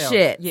bullshit.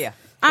 Themselves. Yeah.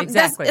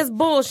 Exactly. It's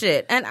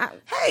bullshit. And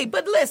hey,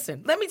 but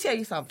listen, let me tell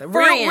you something.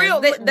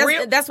 Real.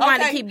 That's why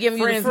they keep giving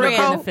you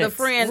the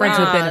friend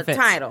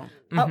title.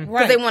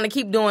 Because they want to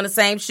keep doing the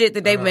same shit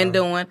that they've been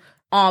doing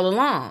all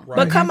along. Right.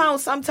 But come on,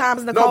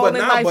 sometimes Nicole,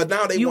 but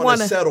now they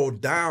want to settle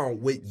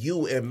down with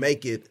you and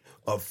make it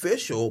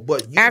official.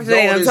 But you after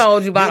they done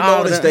told you about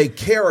all notice their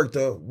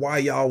character while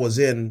y'all was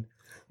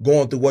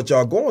going through what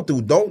y'all going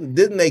through.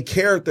 Didn't their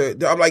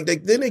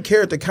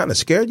character kind of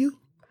scare you?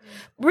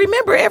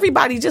 Remember,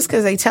 everybody, just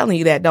because they telling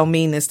you that don't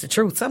mean it's the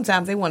truth.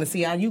 Sometimes they want to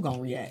see how you going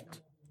to react.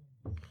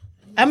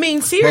 I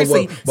mean,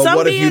 seriously. But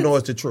what if you know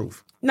it's the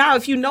truth? Now,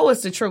 if you know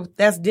it's the truth,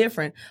 that's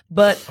different.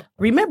 But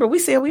remember, we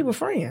said we were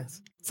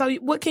friends. So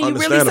what can you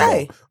really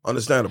say?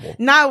 Understandable.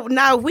 Now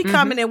if we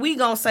come in and we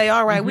going to say,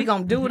 all right, we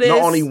going to do this. No,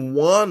 only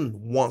one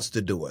wants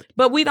to do it.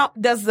 But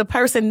does the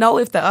person know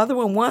if the other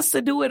one wants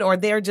to do it or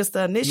they're just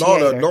the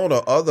initiator? No,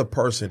 the other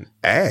person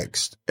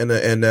asked and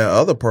the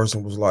other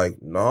person was like,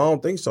 no, I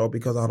don't think so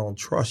because I don't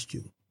trust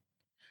you.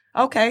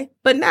 Okay.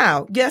 But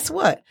now, guess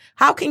what?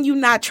 How can you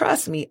not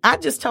trust me? I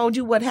just told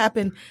you what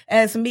happened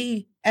as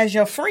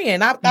your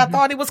friend. I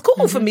thought it was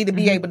cool for me to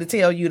be able to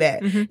tell you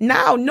that.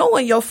 Now,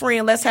 knowing your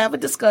friend, let's have a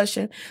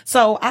discussion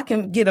so I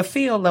can get a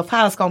feel of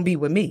how it's going to be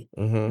with me.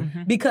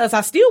 Because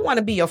I still want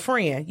to be your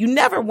friend. You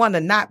never want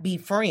to not be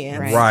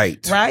friends.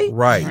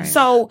 Right.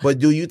 So, but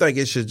do you think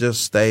it should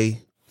just stay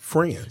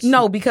friends?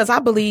 No, because I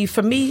believe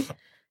for me,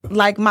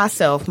 like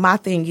myself, my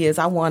thing is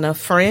I want a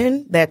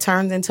friend that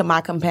turns into my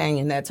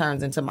companion, that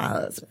turns into my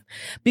husband.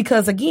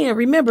 Because again,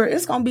 remember,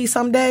 it's going to be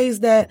some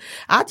days that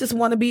I just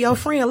want to be your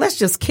friend. Let's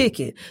just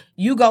kick it.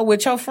 You go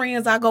with your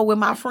friends, I go with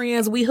my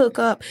friends, we hook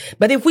up.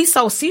 But if we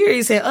so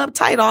serious and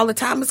uptight all the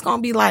time, it's going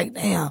to be like,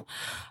 damn,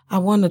 I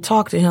want to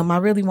talk to him. I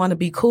really want to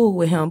be cool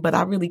with him, but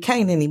I really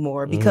can't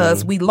anymore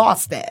because we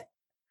lost that.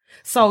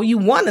 So you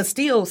want to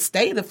still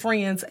stay the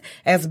friends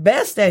as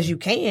best as you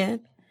can.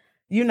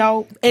 You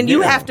know, and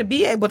you have to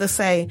be able to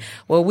say,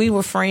 well, we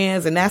were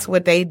friends and that's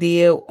what they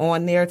did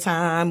on their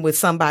time with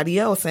somebody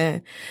else.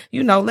 And,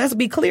 you know, let's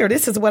be clear.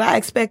 This is what I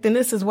expect and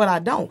this is what I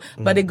don't.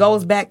 But it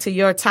goes back to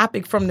your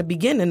topic from the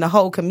beginning, the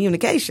whole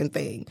communication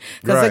thing.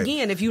 Because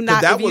again, if you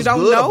don't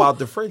know about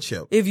the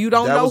friendship, if you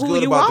don't know who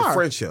you about are, the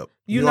friendship,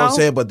 you know what I'm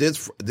saying? But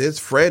this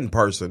friend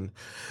person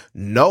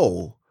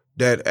know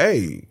that,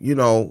 hey, you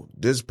know,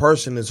 this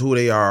person is who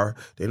they are.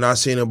 They're not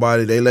seeing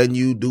anybody. They letting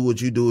you do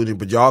what you do,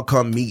 but y'all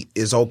come meet.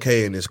 It's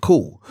okay and it's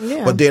cool.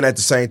 Yeah. But then at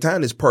the same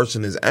time, this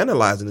person is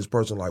analyzing this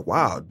person like,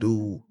 wow,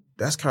 dude,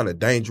 that's kind of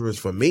dangerous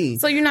for me.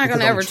 So you're not going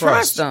to ever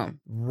trust them.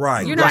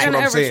 Right. You're not going to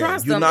ever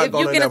trust them. If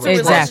you get into a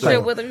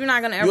relationship with them, you're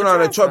not going to ever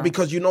trust them.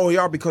 Because you know who you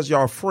are because y'all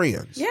are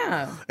friends.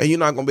 Yeah. And you're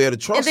not going to be able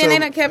to trust them. And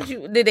then they done kept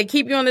you, did they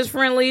keep you on this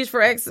friend leash for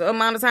X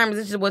amount of time? Is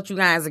this just what you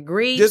guys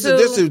agreed to?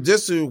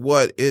 This is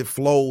what it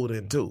flowed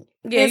into.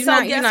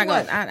 Yeah, you're not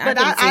going.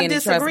 I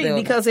disagree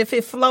because if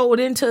it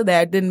flowed into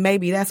that, then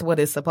maybe that's what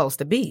it's supposed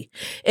to be.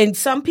 And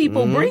some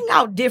people bring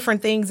out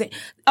different things.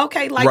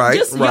 Okay, like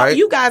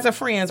you guys are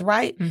friends,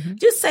 right?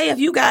 Just say if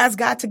you guys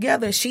got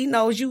together, she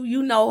knows you,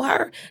 you know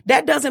her.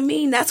 That doesn't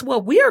mean that's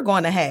what we're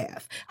going to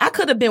have. I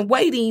could have been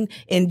waiting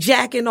and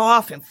jacking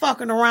off and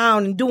fucking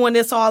around and doing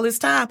this all this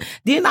time.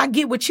 Then I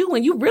get with you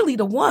and you really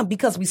the one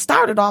because we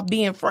started off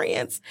being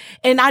friends.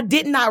 And I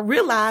did not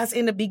realize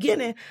in the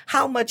beginning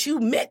how much you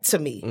meant to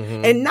me.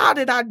 And now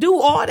that I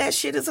do, all that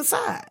shit is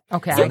aside.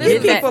 Okay, so I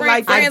get that.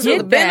 Like I get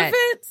with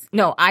benefits.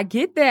 No, I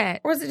get that.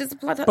 Or is it just a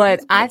platonic?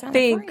 But I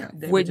think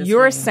what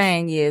you're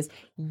saying is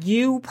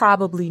you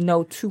probably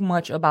know too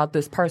much about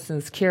this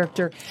person's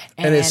character,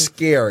 and it's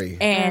scary.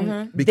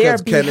 And their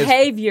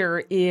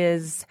behavior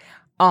is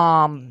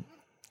kind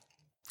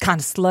of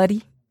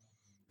slutty.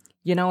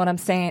 You know what I'm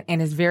saying? And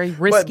it's very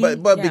risky.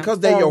 But because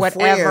they're your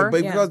friend,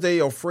 because they're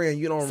your friend,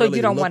 you don't really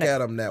look at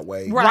them that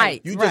way. Right.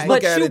 You just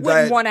look at it. But you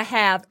wouldn't want to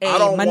have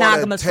a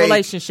monogamous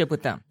relationship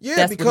with them.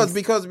 Yeah, because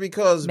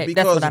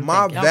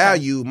my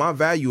value is my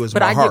heart.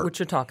 But I get what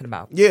you're talking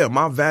about. Yeah,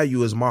 my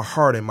value is my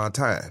heart and my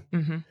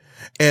time.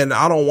 And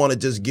I don't want to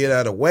just get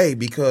out of the way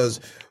because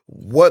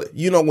when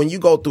you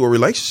go through a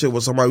relationship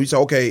with somebody, you say,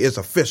 okay, it's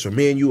official.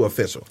 Me and you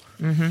official.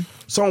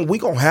 So we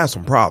going to have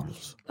some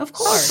problems. Of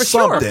course. For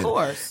sure. Of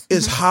course.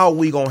 It's how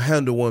we going to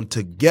handle them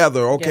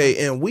together. Okay.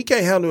 Yeah. And we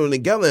can't handle them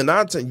together. And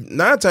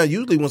nine times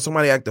usually when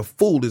somebody act a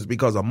fool is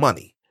because of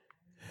money.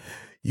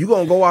 You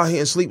going to go out here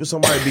and sleep with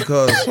somebody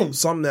because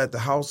something at the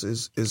house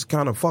is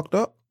kind of fucked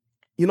up.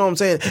 You know what I'm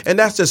saying? And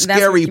that's the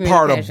scary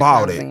part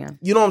about it.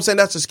 You know what I'm saying?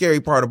 That's the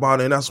scary part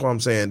about it. And that's what I'm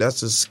saying.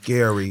 That's the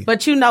scary.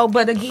 But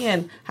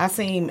again,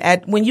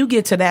 Hasim, when you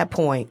get to that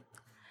point,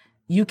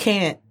 you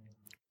can't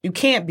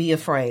be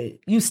afraid.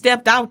 You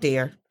stepped out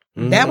there.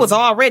 That was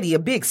already a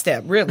big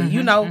step, really.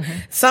 You know,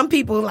 some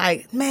people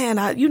like, man,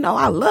 I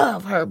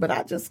love her, but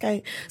I just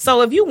can't.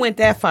 So if you went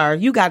that far,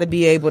 you got to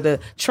be able to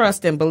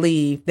trust and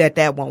believe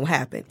that won't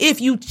happen.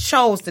 If you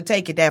chose to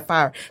take it that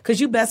far, because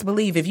you best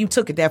believe if you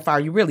took it that far,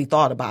 you really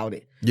thought about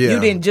it. Yeah.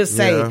 You didn't just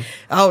say,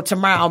 oh,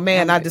 tomorrow,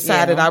 man, I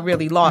decided I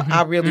really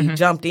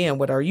jumped in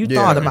with her. You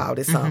thought about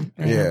it some.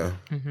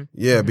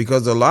 Yeah,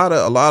 because a lot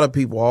of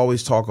people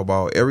always talk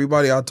about,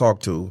 everybody I talk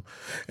to,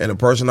 and the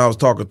person I was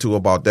talking to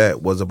about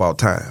that was about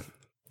time.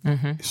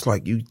 It's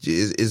like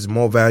it's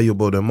more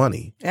valuable than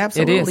money.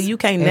 Absolutely. You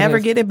can't never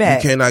get it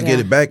back. You cannot get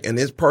it back. And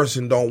this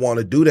person don't want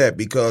to do that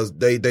because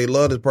they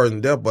love this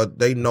person to death, but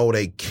they know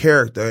their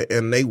character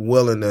and they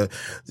willing to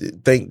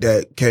think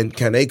that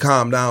can they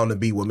calm down and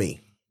be with me?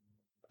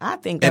 I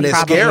think and it's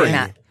scary.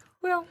 Not.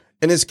 Well,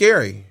 and it's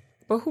scary.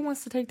 But who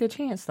wants to take that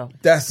chance though?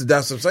 That's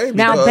what I'm saying.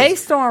 Now,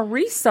 based on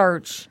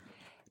research,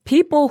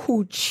 people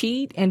who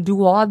cheat and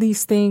do all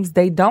these things,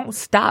 they don't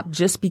stop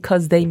just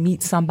because they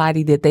meet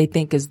somebody that they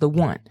think is the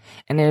one.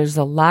 And there's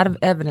a lot of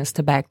evidence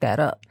to back that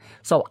up.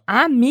 So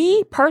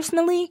me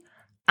personally,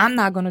 I'm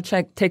not going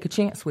to take a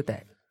chance with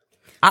that.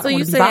 I don't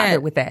want to be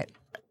bothered with that.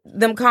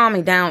 Them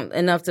calming down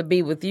enough to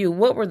be with you.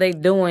 What were they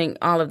doing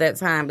all of that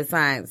time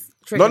besides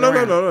tricking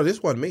around? No.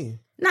 This wasn't me.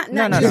 No.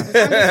 I'm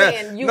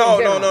saying you no.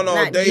 You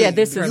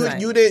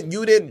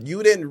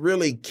didn't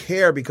really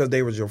care because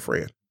they was your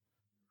friend.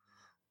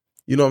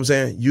 You know what I'm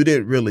saying? You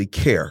didn't really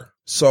care.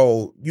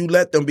 So you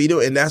let them be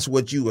doing, and that's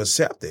what you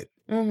accepted.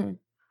 Mm-hmm.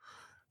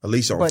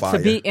 Alicia on But fire. to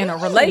be in a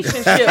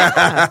relationship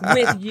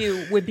with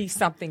you would be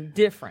something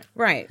different.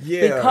 Right.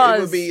 yeah, because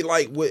it would be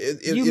like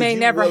You may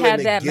never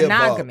have that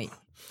monogamy.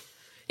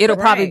 It'll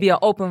probably be an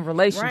open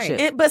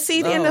relationship. But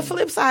see, then the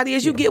flip side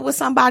is you get with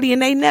somebody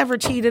and they never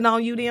cheated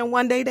on you. Then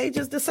one day they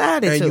just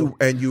decided to.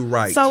 And you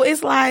right. So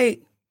it's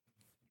like,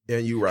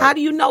 and you right. how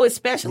do you know?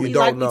 Especially You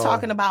don't like know. we're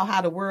talking about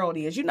how the world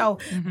is. You know,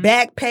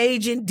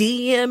 Backpaging,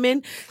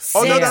 DMing.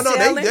 Oh no!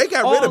 selling, They got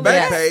rid all of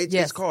that. Backpage.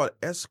 Yes. It's called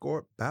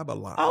Escort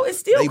Babylon. Oh, it's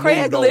still They moved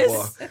Craigslist.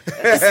 over.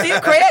 It's still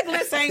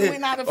Craigslist ain't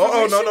went out of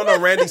Oh fruition. no!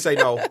 Randy say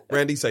no.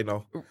 Randy say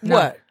no.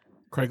 What?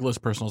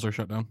 Craigslist personals are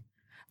shut down.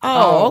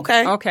 Oh,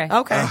 okay. Okay.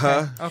 Okay.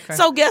 Uh-huh. Okay.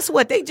 So guess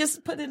what? They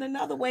just put it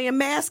another way and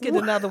mask it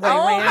another way.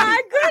 Oh Randy.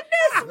 my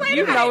goodness! Wait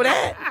You a know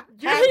minute. that.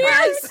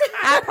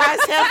 High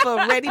price heifer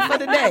ready for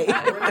the day.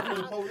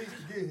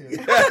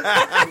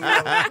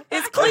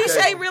 Is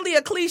cliche really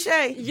a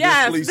cliche?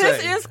 Yes, This this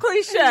cliche. is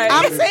cliche.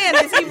 I'm saying,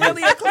 is he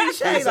really a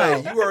cliche He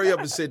say, though? you hurry up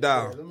and sit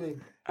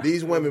down.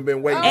 These women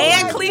been waiting.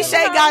 And for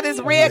cliche got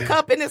his red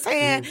cup in his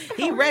hand.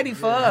 He ready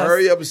for us.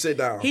 Hurry up and sit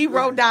down. He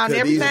wrote down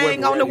 'Cause these everything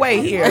women on the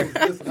way here.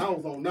 Listen, I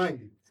was on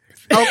 90.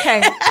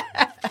 Okay.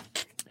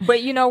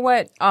 But you know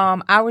what?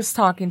 I was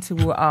talking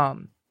to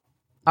an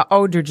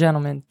older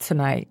gentleman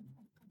tonight,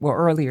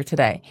 earlier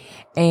today,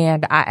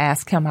 and I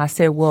asked him, I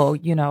said, well,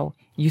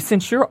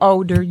 since you're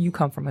older, you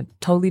come from a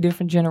totally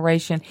different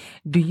generation.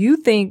 Do you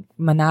think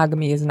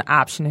monogamy is an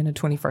option in the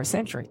 21st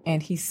century?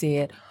 And he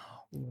said,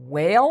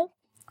 well,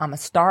 I'm going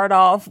to start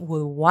off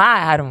with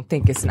why I don't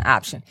think it's an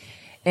option.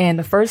 And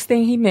the first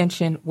thing he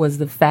mentioned was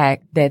the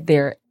fact that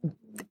there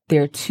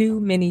are too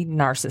many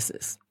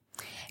narcissists.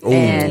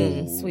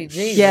 And Sweet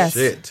Jesus. yes,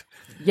 Shit.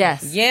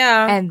 yes,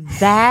 Yeah. and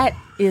that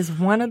is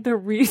one of the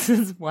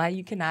reasons why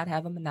you cannot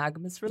have a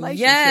monogamous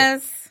relationship.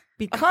 Yes.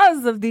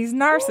 Because of these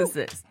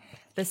narcissists.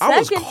 The I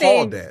was second called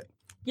thing, that.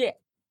 yeah,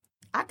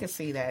 I could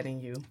see that in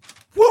you.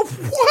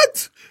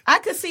 What? I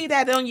could see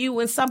that on you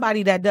in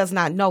somebody that does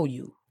not know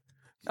you.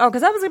 oh,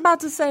 because I was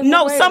about to say,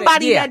 No, well, wait a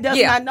somebody minute. that does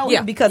Yeah, not know yeah,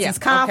 him because yeah, he's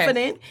okay.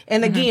 confident.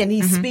 And again,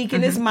 he's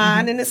speaking his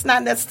mind, and it's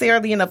not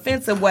necessarily an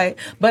offensive way.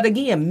 But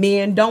again,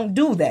 men don't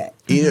do that.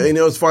 You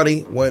know, it's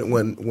funny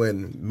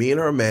when me and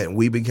her met and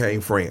we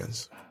became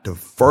friends. The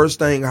first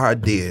thing I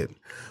did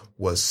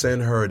was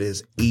send her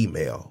this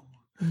email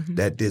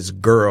that this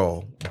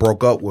girl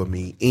broke up with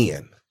me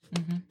in,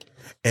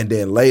 and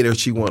then later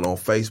she went on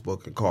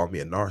Facebook and called me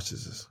a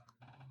narcissist.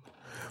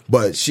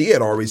 But she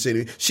had already said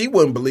it. She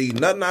wouldn't believe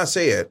nothing I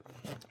said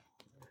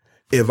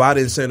if I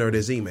didn't send her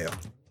this email.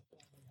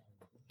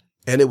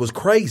 And it was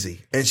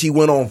crazy. And she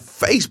went on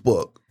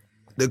Facebook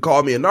to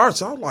call me a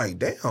narcissist. I was like,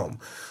 damn.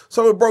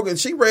 So it broke, and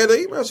she read the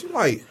email. She was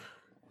like,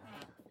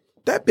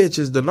 that bitch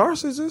is the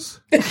narcissist.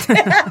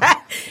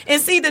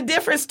 And see the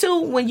difference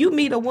too when you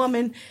meet a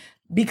woman.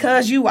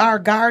 Because you are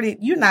guarded,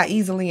 you're not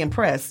easily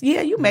impressed. Yeah,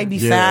 you may be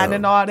signed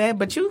and all that,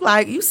 but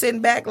you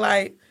sitting back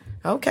like,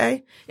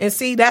 okay. And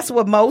see, that's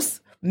what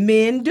most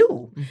men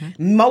do.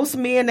 Most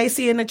men, they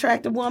see an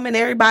attractive woman,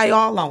 everybody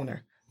all on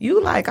her.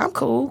 You like, I'm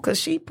cool, because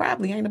she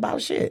probably ain't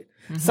about shit.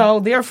 So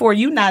therefore,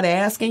 you not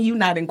asking, you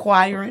not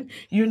inquiring,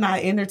 you're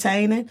not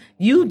entertaining.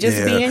 You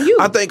just being you.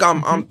 I think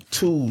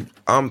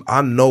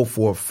I know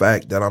for a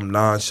fact that I'm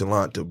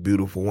nonchalant to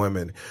beautiful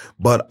women,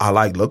 but I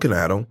like looking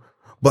at them.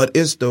 But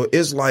it's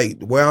like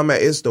where I'm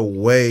at. It's the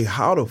way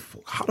how the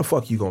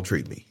fuck you gonna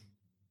treat me?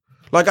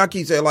 Like I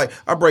keep saying, like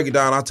I break it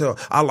down.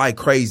 I like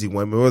crazy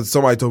women. When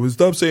somebody told me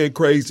stop saying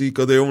crazy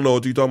because they don't know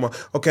what you're talking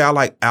about. Okay, I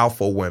like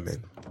alpha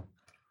women.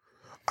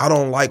 I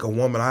don't like a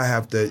woman.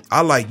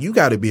 I like you.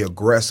 Got to be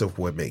aggressive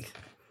with me.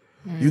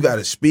 You got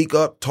to speak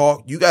up,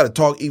 talk. You got to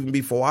talk even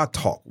before I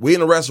talk. We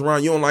in a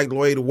restaurant. You don't like the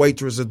way the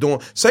waitress is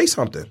doing. Say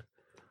something.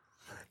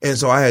 And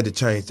so I had to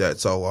change that.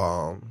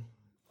 So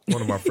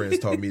one of my friends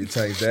told me to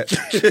change that.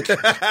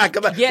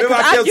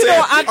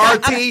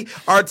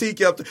 RT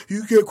kept,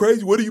 you get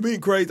crazy. What do you mean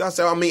crazy? I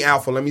said, I mean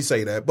alpha. Let me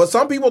say that. But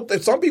some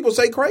people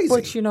say crazy.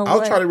 But you know I'll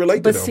what? try to relate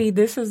to but them. see,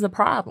 this is the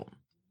problem.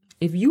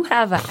 If you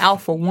have an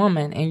alpha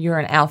woman and you're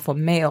an alpha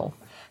male,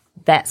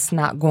 that's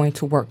not going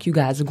to work. You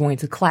guys are going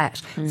to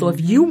clash. So if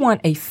you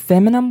want a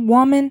feminine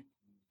woman,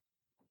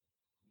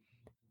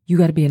 you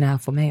got to be an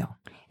alpha male.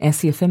 And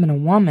see, a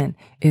feminine woman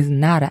is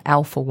not an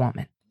alpha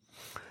woman.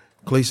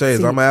 Cliche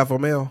is I'm an alpha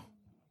male.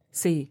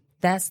 See,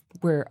 that's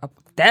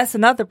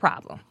another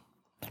problem.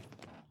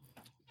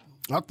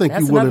 I think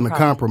That's you're willing another to problem.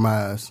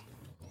 compromise.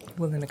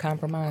 Willing to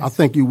compromise. I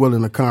think you're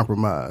willing to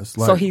compromise.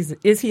 Like, So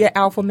is he an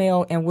alpha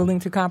male and willing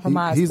to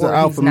compromise? he's or an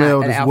alpha not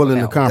male an that's alpha willing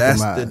male? to compromise.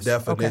 That's the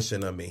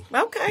definition of me.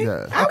 Okay.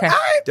 Yeah. Okay.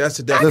 That's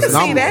the I can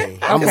definition. see that.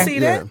 I can see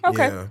that.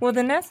 Okay, Yeah. well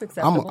then that's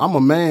acceptable. I'm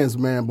a man's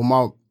man,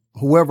 but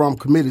whoever I'm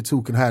committed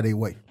to can have their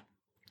way.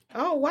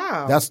 Oh,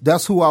 wow.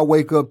 That's who I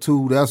wake up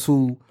to. That's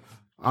who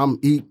I'm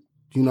eat.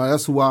 You know,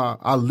 that's who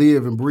I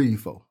live and breathe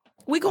for.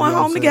 We going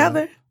home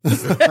together.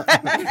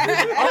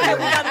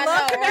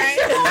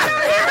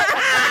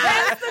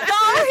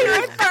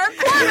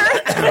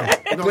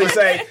 Please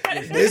say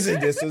this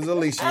is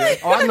Alicia.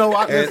 Oh, I know.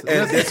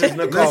 And this is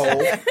Nicole.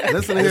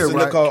 Listen This here, is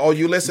right? Nicole. Oh,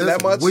 you listen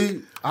that much?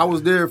 I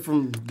was there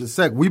from the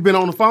second. We've been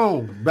on the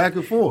phone back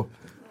and forth.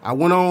 I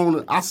went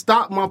on. I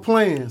stopped my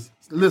plans.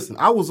 Listen,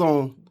 I was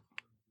on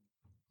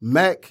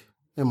Mac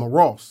and my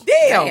Ross.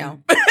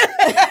 Damn.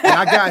 And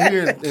I got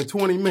here in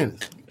 20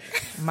 minutes.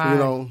 My, You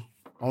know,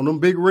 on them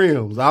big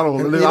rims. I don't.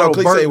 You I know, don't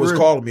Cliche burn was rims.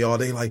 calling me all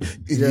day, like,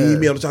 you need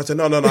me on the show. I said,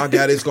 no, I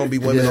got it. It's going to be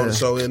women on the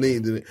show.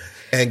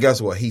 And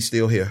guess what? He's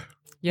still here.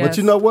 yes. But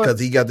you know what? Because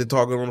he got to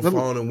talking on the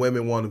phone and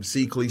women want to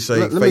see Cliche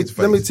Let face to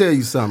face. me tell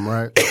you something,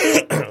 right?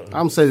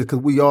 I'm saying this because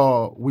we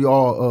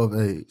all of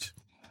age.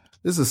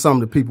 This is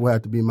something that people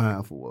have to be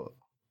mindful of.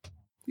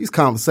 These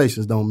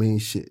conversations don't mean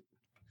shit.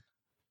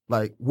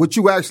 Like, what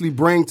you actually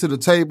bring to the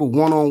table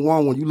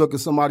one-on-one when you look at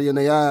somebody in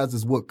their eyes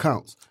is what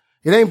counts.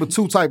 It ain't but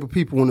two type of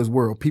people in this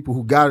world, people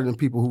who got it and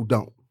people who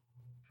don't.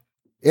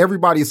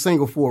 Everybody is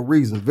single for a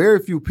reason. Very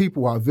few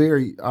people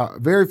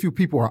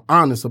are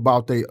honest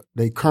about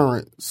their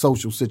current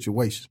social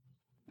situation.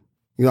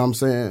 You know what I'm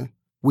saying?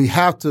 We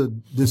have to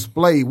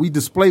display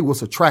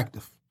what's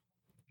attractive.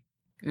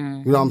 You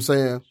know what I'm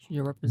saying?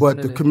 Your But the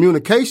representative.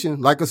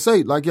 communication, like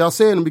y'all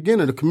said in the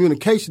beginning, the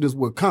communication is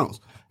what counts.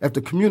 If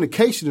the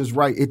communication is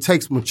right, it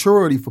takes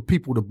maturity for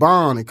people to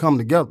bond and come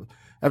together.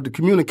 If the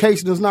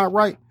communication is not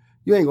right,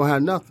 you ain't gonna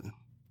have nothing.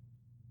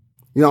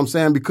 You know what I'm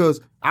saying? Because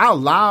I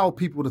allow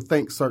people to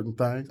think certain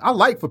things. I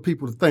like for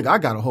people to think I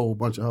got a whole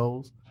bunch of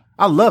hoes.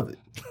 I love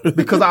it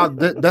because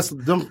that's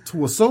them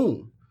to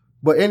assume.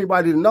 But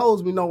anybody that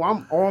knows me know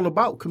I'm all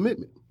about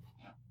commitment.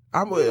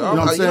 You what I'm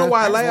know saying?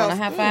 why I I want to laugh?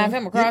 high five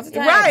him across the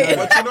table. Right.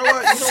 But you know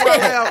what? I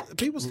laugh?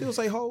 People still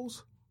say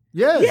hoes.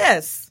 Yeah.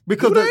 Yes.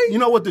 Because you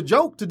know what the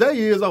joke today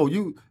is? Oh,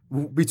 you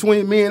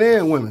between men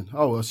and women.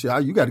 Oh, well, shit,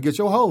 you got to get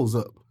your hoes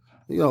up.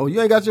 You know, you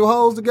ain't got your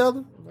hoes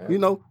together. You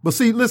know, but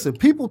see, listen,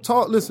 people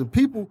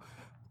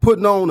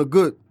putting on a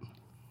good,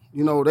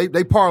 you know, they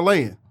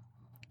parlaying,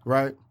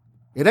 right?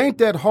 It ain't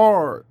that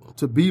hard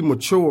to be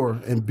mature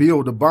and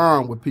build a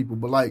bond with people,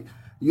 but like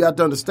you have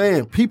to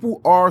understand,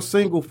 people are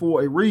single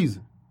for a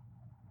reason.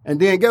 And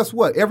then guess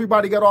what?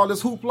 Everybody got all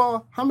this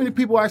hoopla. How many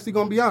people are actually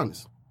gonna be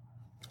honest?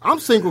 I'm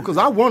single because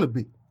I want to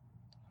be.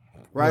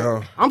 Right?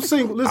 No. I'm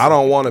single. Listen, I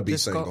don't want to be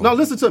single. No,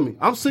 listen to me.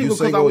 I'm single You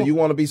because I single? want. You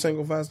want to be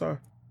single, Five Star?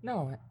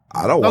 No.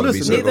 I don't No, want to be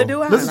listen, single. Neither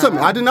do I. Listen to me.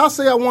 I did not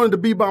say I wanted to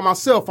be by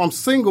myself. I'm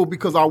single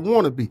because I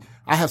want to be.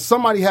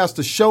 Somebody has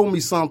to show me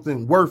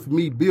something worth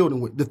me building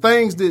with. The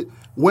things that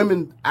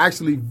women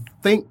actually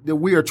think that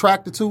we're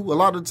attracted to, a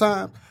lot of the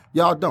time,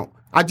 y'all don't.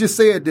 I just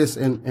said this,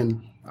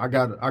 and I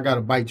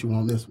gotta bite you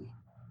on this one.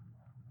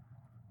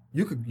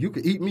 You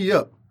could eat me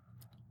up,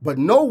 but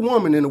no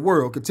woman in the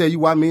world could tell you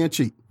why men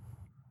cheat.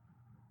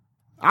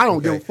 I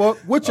don't give a fuck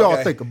what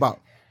y'all think about.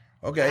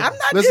 Okay. I'm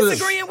not Listen-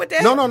 disagreeing with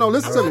that. No.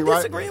 Listen to me, I'm right?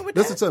 disagreeing with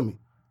Listen to me.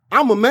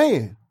 I'm a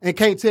man and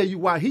can't tell you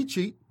why he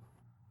cheat.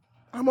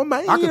 I'm a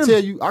man. I can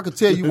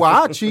tell you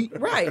why I cheat.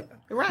 Right.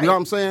 You know what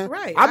I'm saying?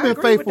 Right. I've I been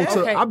agree with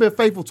faithful that. to I've been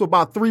faithful to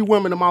about 3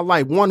 women in my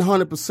life.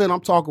 100%.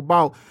 I'm talking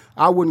about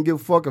I wouldn't give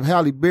a fuck if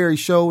Halle Berry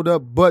showed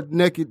up butt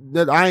naked.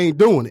 That I ain't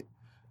doing it.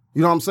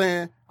 You know what I'm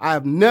saying? I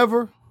have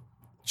never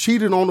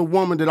cheated on a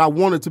woman that I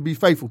wanted to be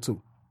faithful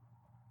to.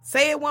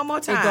 Say it one more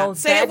time. goes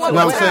Say it back one to-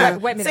 more You know what I'm time.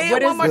 saying? Wait a minute. Say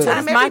What it one is- more what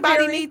time. is my Everybody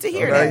theory? needs to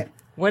hear Okay. that.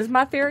 What is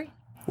my theory?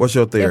 What's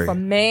your theory? If a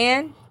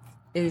man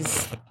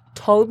is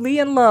totally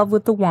in love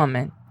with a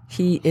woman,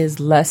 he is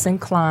less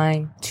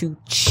inclined to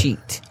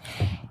cheat.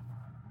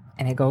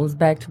 And it goes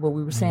back to what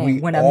we were saying. We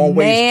when a always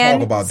man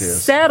talk about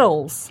this.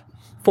 settles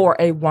for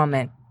a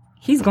woman,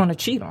 he's going to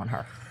cheat on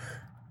her.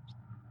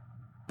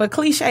 But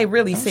Cliche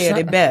really said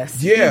it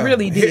best. Yeah. He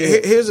really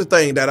did. Here's the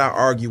thing that I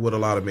argue with a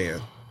lot of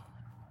men.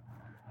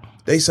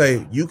 They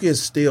say you can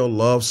still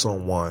love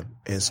someone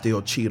and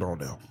still cheat on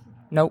them.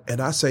 Nope.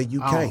 And I say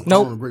you I can't.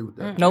 don't agree with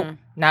that. Nope.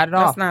 Not at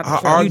all. That's not I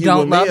true. argue You don't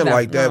with love men them.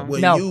 like that. No.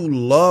 When No. you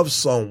love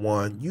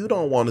someone, you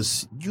don't want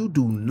to. You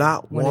do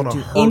not want Wouldn't to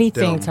do hurt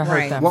anything them to hurt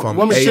Right. them. Well, from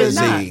let me A tell to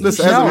you- Z.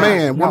 Listen, as No. a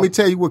man, No. let me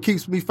tell you what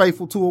keeps me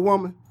faithful to a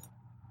woman.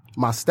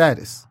 My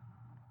status.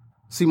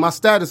 See, my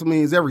status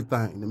means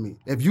everything to me.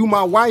 If you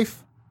my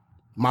wife,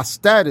 my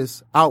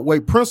status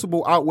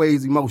principle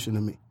outweighs emotion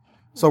to me.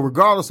 So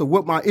regardless of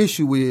what my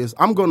issue is,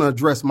 I'm going to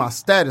address my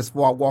status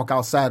before I walk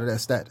outside of that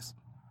status.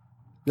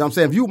 You know what I'm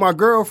saying? If you my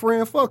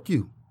girlfriend, fuck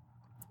you.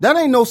 That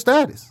ain't no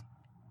status.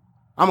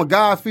 I'm a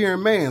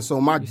God-fearing man, so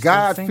my still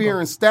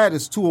God-fearing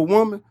status to a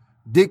woman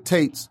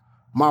dictates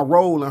my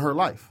role in her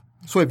life.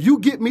 So if you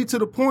get me to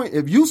the point,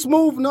 if you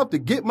smooth enough to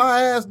get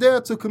my ass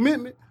there to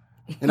commitment,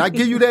 and I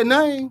give you that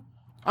name,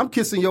 I'm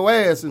kissing your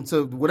ass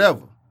into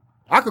whatever.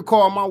 I could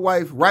call my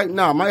wife right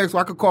now. My ex,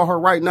 I could call her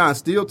right now and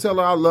still tell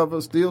her I love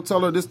her, still tell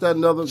her this, that,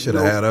 and the other. Should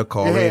have had her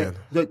call in.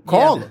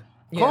 Call her.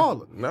 Call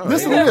her. No,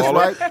 Listen to ain't this, all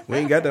right? that. We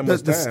ain't got that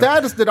much The time.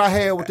 status that I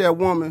had with that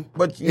woman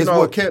But, you is know-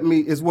 what kept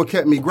me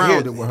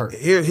grounded with her.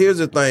 Here's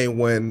the thing: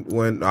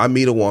 when I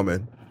meet a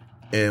woman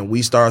and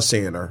we start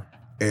seeing her,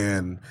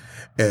 and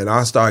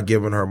I start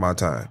giving her my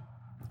time,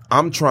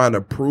 I'm trying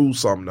to prove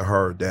something to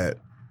her that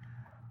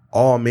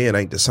all men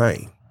ain't the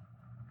same.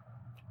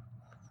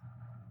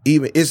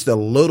 even it's the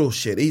little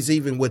shit. He's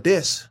even with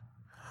this.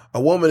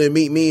 A woman that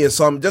meet me in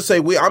some, just say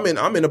I'm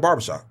in the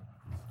barbershop.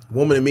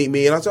 Woman to meet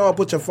me and I said, oh,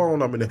 put your phone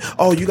number in there.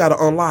 Oh, you got to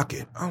unlock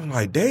it. I'm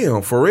like,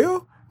 damn, for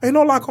real? Ain't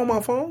no lock on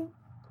my phone.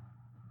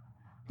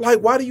 Like,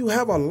 why do you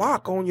have a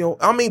lock on your?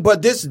 I mean,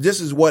 but this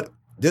is what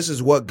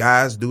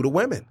guys do to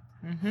women.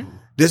 Mm-hmm.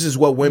 This is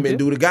what women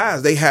do to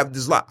guys. They have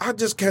this lock. I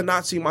just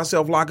cannot see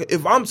myself locking.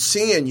 If I'm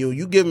seeing you,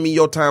 you giving me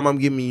your time, I'm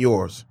giving you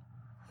yours.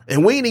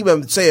 And we ain't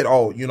even said,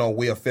 oh,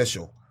 we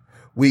official.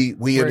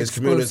 We're in this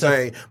community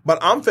saying, but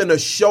I'm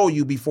finna show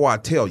you before I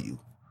tell you.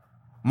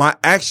 My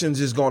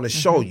actions is going to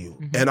show you.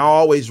 Mm-hmm. And I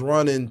always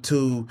run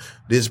into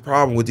this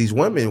problem with these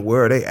women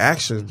where their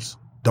actions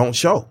don't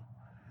show.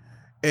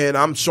 And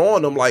I'm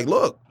showing them like,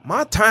 look,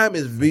 my time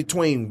is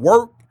between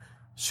work,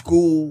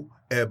 school,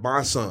 and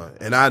my son.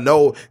 And I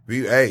know,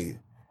 hey,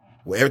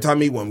 every time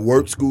we went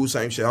work, school,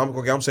 same shit.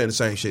 I'm saying the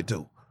same shit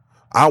too.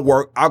 I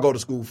go to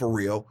school for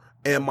real.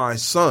 And my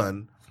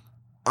son,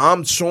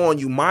 I'm showing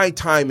you my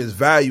time is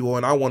valuable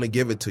and I want to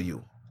give it to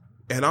you.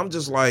 And I'm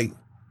just like,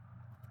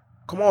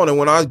 come on, and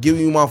when I give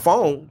you my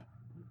phone,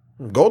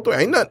 go through.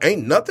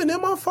 Ain't nothing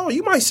in my phone.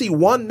 You might see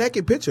one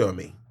naked picture of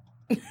me.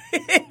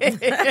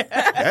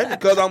 That's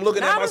because I'm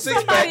looking at my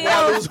six pack while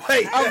I lose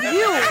weight. Of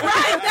you,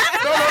 right?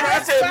 No,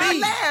 I said me.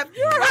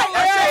 You're right.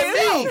 I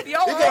said me.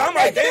 Because I'm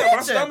like, damn,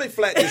 my stomach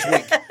flat this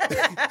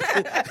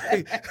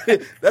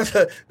week.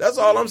 That's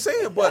all I'm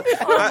saying. But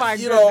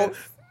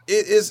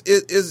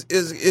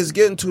it's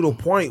getting to the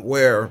point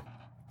where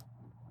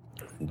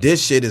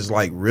this shit is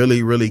like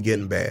really, really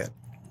getting bad.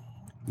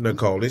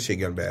 Nicole, this shit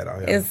getting bad out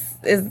here.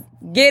 It's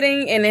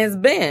getting and it's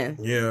been.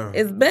 Yeah.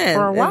 It's been.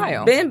 For a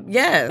while.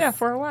 Yes. Yeah,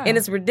 for a while. And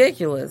it's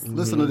ridiculous.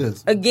 Listen to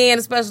this. Again,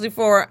 especially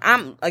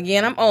I'm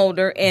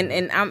older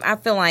and I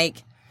feel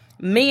like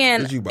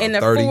men in the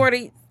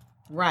 40s.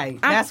 Right.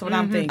 That's what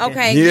I'm thinking.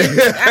 Okay.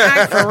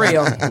 Yeah. For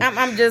real.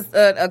 I'm just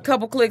a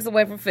couple clicks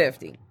away from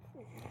 50.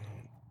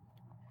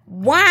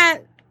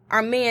 Why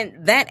are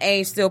men that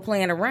age still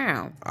playing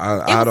around?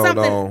 I don't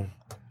know.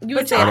 You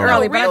But said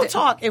earlier, real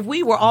talk, if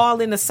we were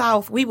all in the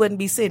South, we wouldn't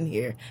be sitting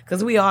here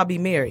because we all be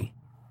married.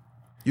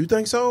 You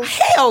think so?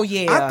 Hell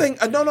yeah. I think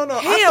no. Hell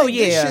I think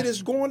yeah. this shit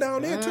is going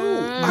down there too.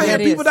 I hear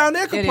people down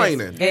there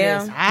complaining.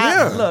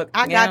 Yeah. Look,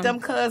 I got them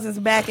cousins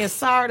back in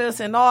Sardis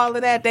and all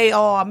of that. They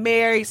all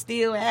married,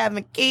 still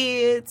having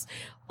kids,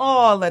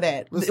 all of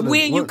that.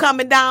 When you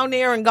coming down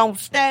there and gonna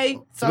stay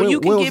so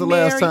you can get married? When was the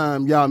last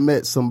time y'all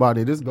met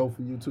somebody? This go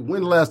for you too.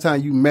 When the last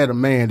time you met a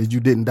man that you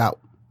didn't doubt?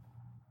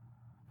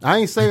 I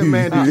ain't saying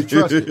man that you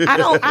trusted. I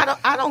don't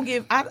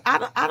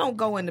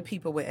go into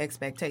people with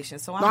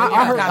expectations. So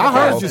I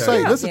heard you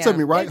say. Listen to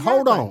me, right?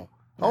 Exactly.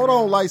 Hold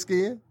on, light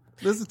skin.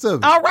 Listen to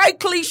me. All right,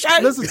 cliche.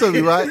 Listen to me,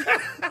 right?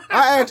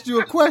 I asked you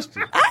a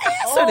question. I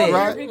answered it.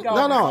 Right?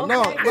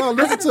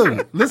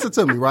 No. Listen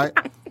to me, right?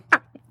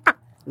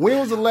 When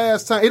was the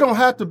last time? It don't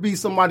have to be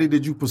somebody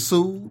that you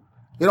pursued.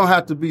 It don't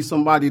have to be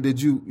somebody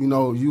that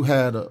you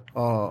had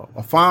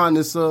a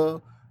fondness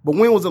of. But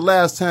when was the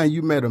last time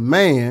you met a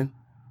man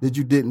that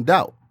you didn't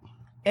doubt?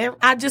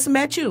 I just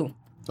met you.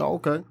 Oh,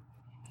 okay.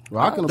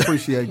 Well, I can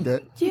appreciate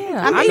that.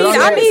 Yeah.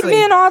 I meet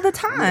men all the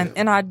time,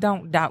 and I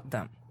don't doubt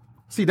them.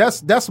 See,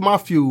 that's my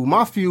fuel.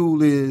 My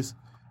fuel is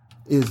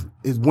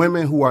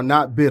women who are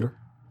not bitter.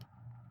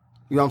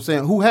 You know what I'm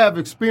saying? Who have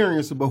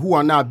experience, but who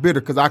are not bitter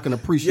because I can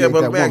appreciate that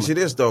woman. Yeah, but let me ask you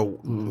this, though.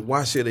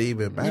 Why should it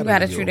even matter? You got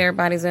to treat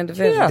everybody as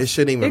individuals. Yeah, it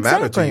shouldn't even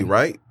matter to you,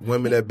 right?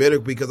 Women that bitter,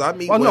 because I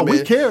meet women. No,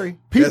 we carry.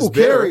 People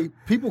carry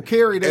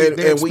their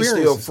and we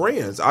still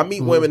friends. I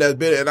meet women that's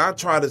bitter, and I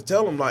try to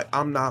tell them, like,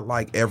 I'm not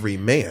like every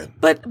man.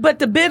 But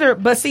the bitter,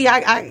 but see,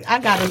 I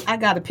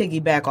gotta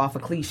piggyback off a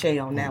cliche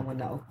on that one,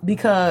 though,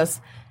 because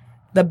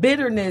the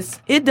bitterness,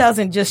 it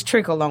doesn't just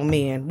trickle on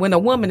men. When a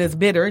woman is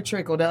bitter, it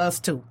trickle to us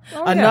too.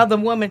 Another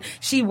woman,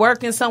 she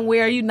working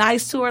somewhere, you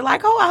nice to her,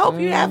 like, oh, I hope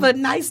you have a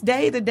nice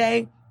day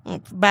today.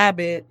 Bye,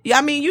 bitch.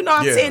 I mean, you know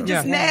what I'm saying?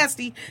 Just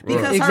nasty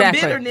because her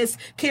bitterness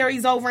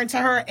carries over into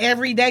her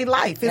everyday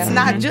life. It's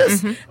not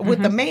just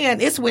with the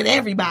man, it's with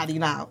everybody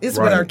now. It's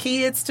with her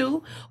kids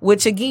too,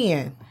 which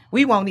again,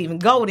 we won't even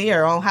go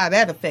there on how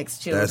that affects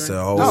children. That's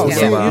a whole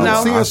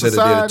I should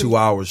have did a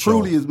 2-hour show.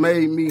 Truly has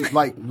made me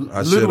like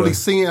literally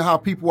seeing how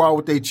people are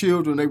with their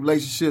children, their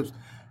relationships.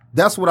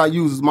 That's what I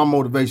use as my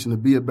motivation to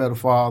be a better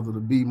father, to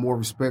be more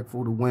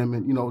respectful to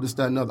women, this,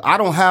 that, and other. I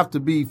don't have to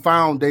be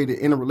foundated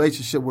in a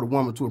relationship with a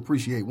woman to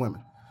appreciate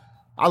women.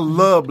 I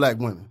love black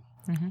women.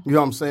 Mm-hmm. You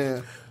know what I'm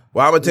saying?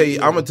 Well, I'm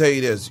gonna tell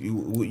you this.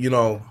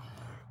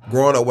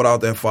 Growing up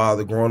without that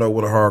father, growing up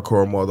with a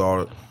hardcore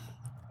mother,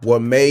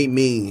 what made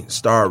me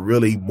start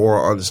really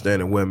more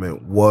understanding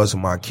women was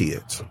my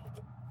kids.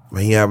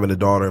 Me having a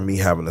daughter and me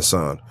having a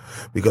son.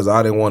 Because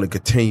I didn't want to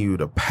continue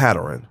the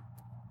pattern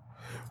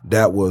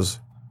that was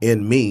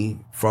in me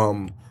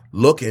from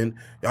looking.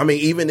 I mean,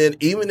 even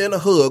in the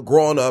hood,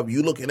 growing up,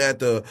 you looking at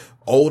the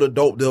older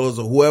dope dealers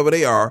or whoever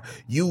they are,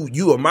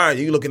 you admire,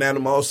 you looking at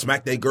them all,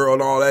 smack that girl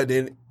and all that.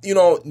 Then,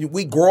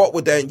 we grow up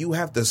with that and you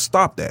have to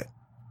stop that.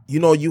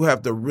 you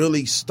have to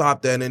really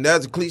stop that. And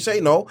that's a cliche.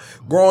 No,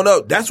 growing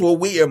up, that's what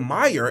we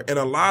admire. And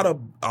a lot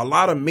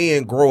of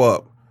men grow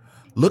up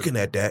looking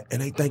at that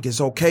and they think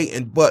it's okay.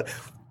 But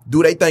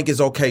do they think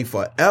it's okay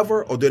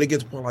forever, or do they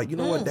get to the point like, you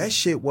know what, that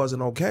shit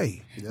wasn't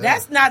okay? Yeah.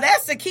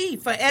 That's the key,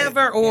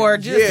 forever or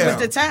just with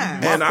the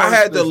time. And I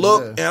had to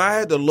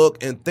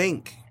look and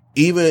think,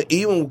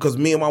 even because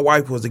me and my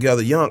wife was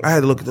together young, I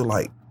had to look at it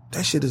like,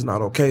 that shit is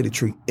not okay to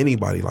treat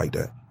anybody like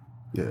that.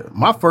 Yeah,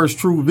 my first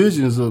true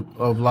visions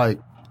of like,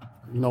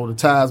 the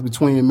ties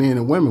between men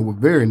and women were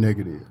very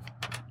negative,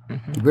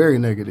 very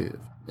negative.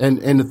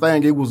 And the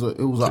thing, it was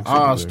an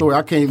odd story.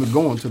 I can't even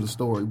go into the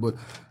story, but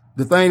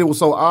the thing that was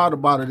so odd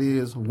about it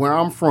is where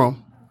I'm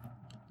from,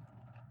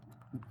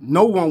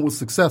 no one was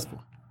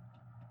successful.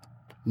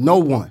 No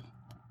one.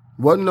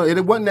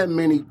 It wasn't that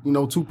many,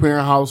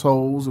 2-parent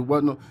households. It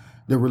wasn't.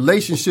 The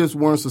relationships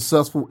weren't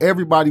successful.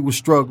 Everybody was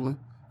struggling,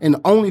 and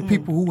the only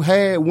people who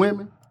had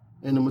women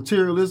and the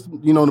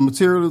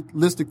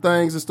materialistic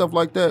things and stuff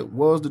like that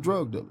was the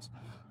drug dealers.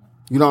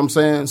 You know what I'm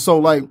saying? So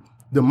like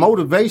the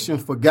motivation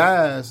for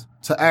guys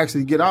to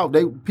actually get out,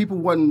 people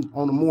wasn't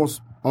on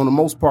the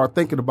most part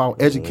thinking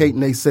about educating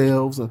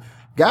themselves, and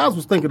guys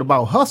was thinking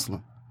about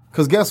hustling.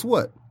 Because guess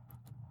what?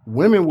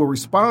 Women were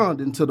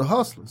responding to the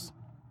hustlers.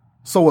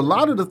 So a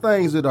lot of the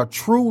things that are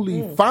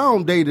truly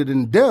founded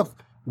in depth,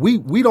 we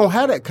don't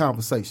have that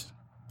conversation.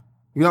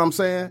 You know what I'm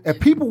saying? If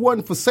people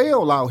wasn't for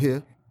sale out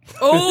here.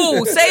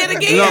 Oh, say it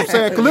again. You know what I'm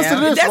saying? 'Cause listen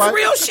to this. That's right?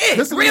 real shit.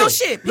 Listen Real this.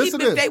 shit. Listen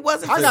People, to this. they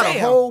wasn't for I got sale. a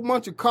whole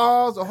bunch of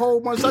cars, I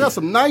got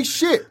some nice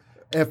shit.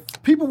 If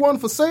people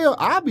wasn't for sale,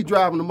 I'd be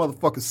driving the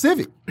motherfucking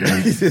Civic.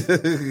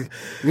 You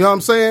know what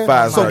I'm saying?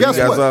 So guess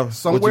what?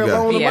 Somewhere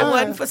along the line. It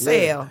wasn't for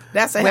sale.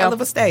 That's a hell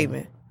of a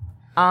statement.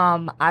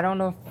 I don't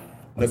know.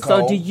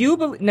 Nicole? So do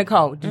you,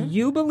 Nicole, do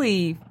you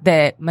believe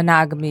that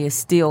monogamy is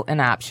still an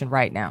option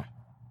right now?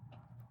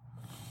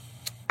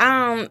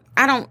 I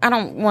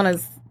don't want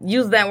to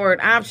use that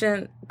word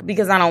option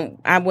because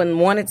I wouldn't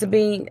want it to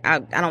be. I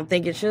don't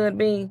think it should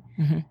be.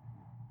 Mm-hmm.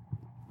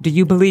 Do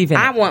you believe in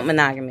it? I want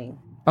monogamy.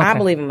 Okay. I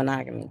believe in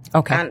monogamy.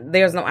 Okay.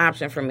 There's no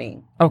option for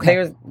me.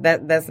 Okay.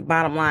 That's the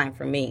bottom line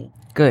for me.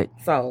 Good.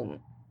 So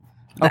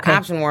the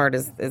option word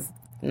is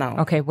no.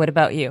 Okay. What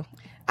about you?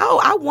 Oh,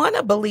 I want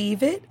to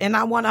believe it and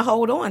I want to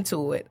hold on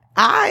to it.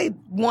 I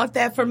want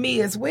that for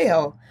me as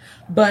well.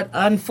 But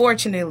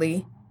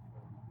unfortunately,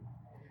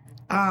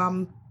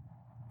 I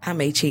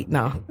may cheat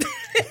now.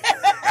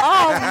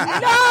 Oh,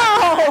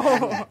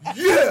 no!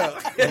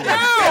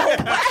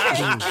 Yeah.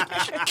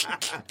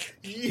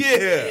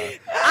 Yeah.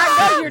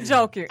 I know you're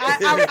joking.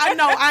 I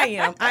know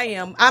I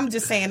am. I'm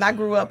just saying I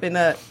grew up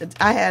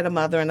I had a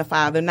mother and a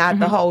father, not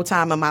the whole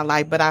time of my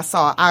life, but I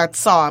saw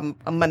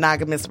a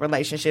monogamous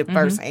relationship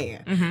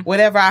firsthand.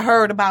 Whatever I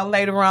heard about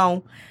later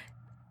on,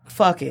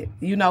 fuck it.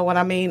 You know what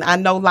I mean? I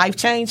know life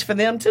changed for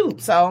them too.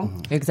 So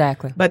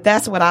Exactly. But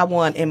that's what I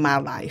want in my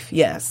life.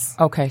 Yes.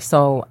 Okay,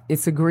 so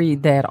it's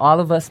agreed that all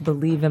of us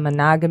believe in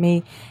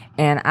monogamy,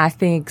 and I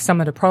think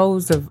some of the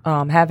pros of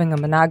having a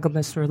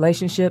monogamous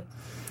relationship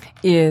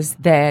is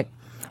that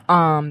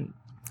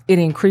it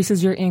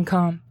increases your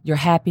income, your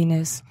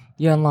happiness,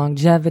 your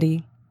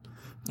longevity.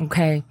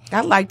 Okay.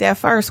 I like that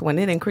first one.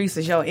 It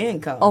increases your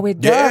income. Oh, it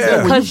does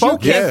Yeah. because you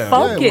can Yeah,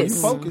 when you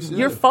focus. focus, yeah.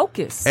 You're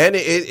focused. And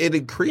it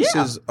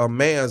increases a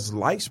man's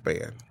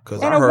lifespan.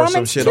 Because And I a heard some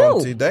woman's shit too.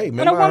 on Today. And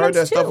Remember a I heard that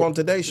woman's stuff too. on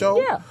Today's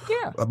show?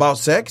 Yeah. About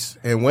sex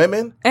and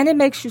women? And it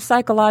makes you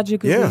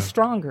psychologically Yeah.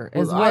 stronger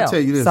as well. I'll tell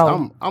you this,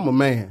 So, I'm a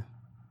man.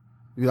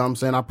 You know what I'm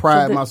saying? I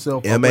pride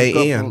myself.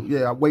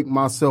 M-A-N. I wake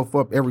myself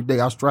up every day.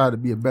 I strive to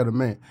be a better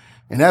man.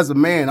 And as a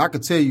man, I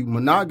can tell you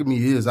monogamy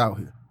is out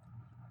here.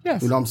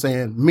 yes. You know what I'm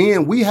saying?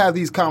 Men, we have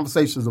these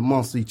conversations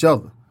amongst each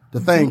other. The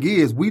thing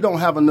is, we don't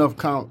have enough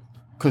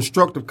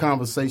constructive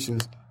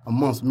conversations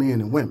amongst men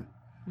and women.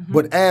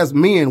 But as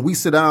men, we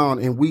sit down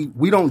and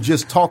we don't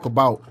just talk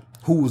about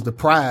who was the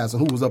prize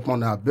and who was up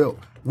on our belt.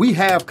 We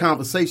have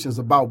conversations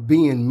about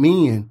being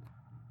men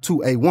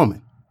to a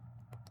woman.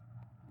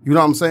 You know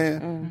what I'm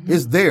saying?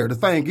 It's there. The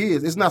thing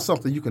is, it's not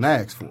something you can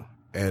ask for.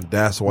 And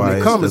that's why When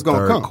it comes, it's it's the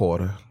gonna third come.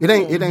 quarter. It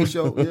ain't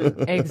your. Yeah.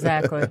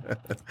 Exactly.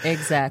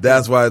 Exactly.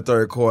 That's why it's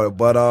third quarter.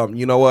 But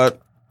you know what?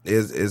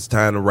 It's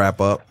time to wrap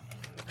up.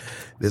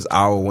 This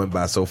hour went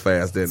by so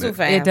fast, didn't Too it?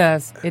 fast. It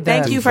does. It does.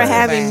 Thank you for fast.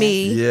 having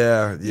me.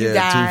 Yeah, You too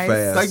guys.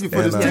 fast. Thank you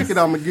for this And, ticket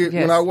I'm gonna get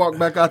Yes. when I walk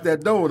back out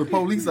that door. The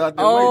police out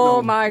there waiting Oh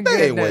on me. my They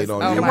goodness. ain't waiting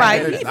on Oh you. my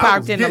Right. goodness. He I parked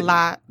was in a getting-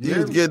 lot. You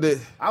was getting it.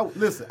 I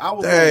was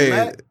on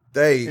Matt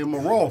They and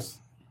Maross.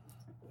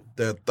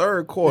 the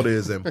third quarter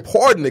is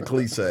important to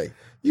Cliche.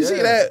 You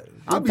see that?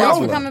 I'll be Thanks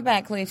on for it. coming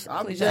back, Cliche.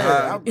 I'll be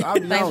on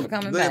it. Thanks for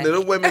coming The back.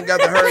 little women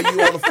got to hurry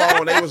you on the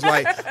phone. They was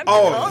like,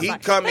 "Oh, he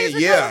coming,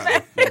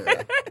 yeah,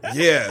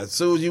 yeah." As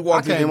soon as you I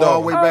walk in the came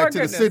all the way door, back Oh, to the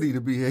goodness. city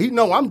to be here. He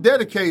know I'm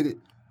dedicated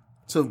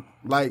to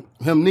like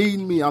him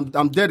needing me. I'm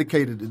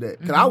dedicated to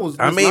that. 'Cause I was.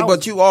 I listen, mean, I was-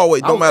 but you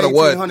always, I no was matter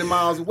what, 1,800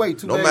 miles away.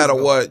 2 no days matter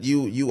ago. what,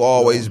 you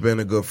always been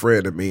a good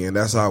friend to me, and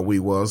that's how we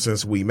was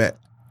since we met.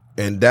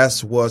 And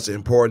that's what's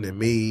important to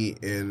me.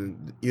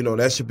 And, you know,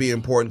 that should be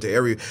important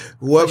to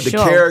whoever the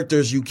sure.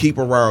 characters you keep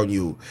around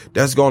you,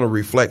 that's going to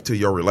reflect to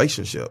your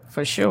relationship.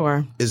 For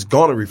sure. It's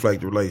going to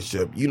reflect the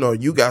relationship. You know,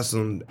 you got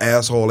some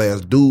asshole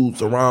ass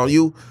dudes around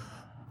you.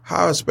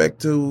 How I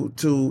expect to,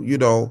 you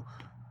know,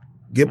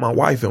 get my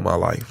wife in my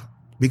life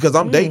because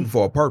I'm dating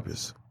for a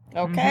purpose.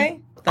 Okay.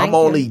 I'm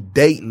only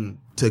dating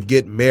to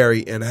get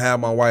married and have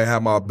my wife,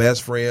 have my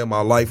best friend,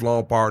 my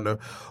lifelong partner,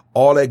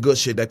 all that good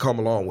shit that come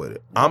along with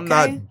it. I'm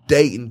not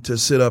dating to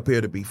sit up here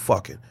to be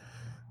fucking.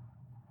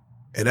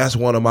 And that's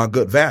one of my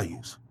good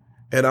values.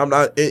 And I'm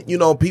not, you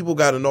know, people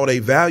got to know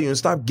their value and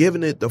stop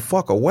giving it the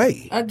fuck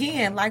away.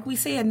 Again, like we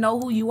said, know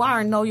who you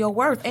are and know your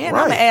worth. And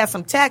I'm going to add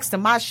some tax to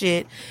my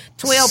shit,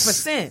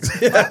 12%.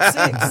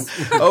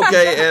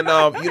 Okay, and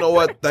you know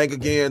what? Thank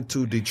again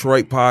to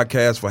Detroit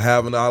Podcast for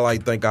having. I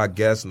like to thank our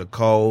guests,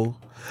 Nicole,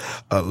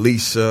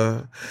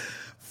 Alicia,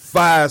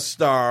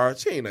 5-star.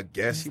 She ain't a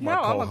guest. She my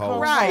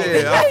co-host. Right.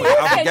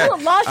 Yeah,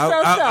 You lost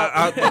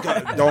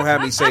yourself. don't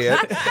have me say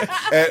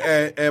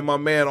it. And my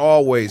man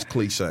always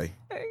cliche.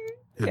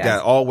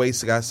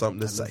 Always got something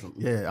to say.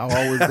 Yeah,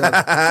 I always got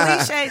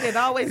Cliche that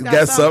always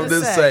got something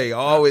to say.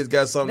 Always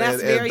got something.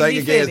 That's And thank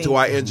again to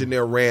our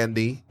engineer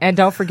Randy. And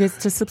don't forget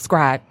to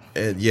subscribe.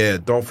 And yeah,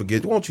 don't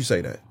forget. Won't you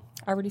say that?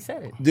 I already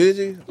said it. Did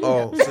you? Yeah.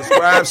 Oh,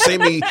 subscribe.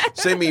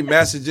 send me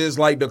messages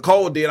like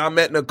Nicole did. I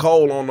met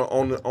Nicole on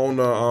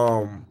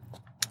the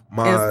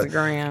my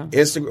Instagram.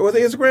 Was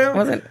it Instagram?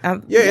 Was it?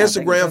 Yeah,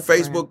 Instagram,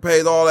 Facebook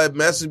page, all that.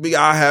 Message me.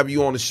 I'll have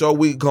you on the show.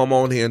 We can come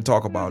on here and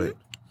talk about it.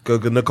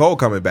 Cause Nicole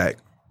coming back.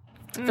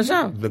 For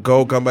sure.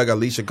 Nicole coming back.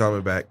 Alicia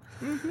coming back.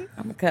 I'm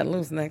gonna cut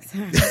loose next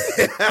time.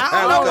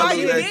 I don't know why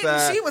you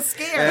didn't. She was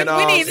scared. And,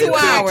 we need 2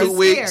 hours. 2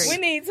 weeks. We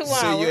need 2 hours.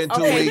 See you in 2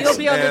 Okay, weeks. you'll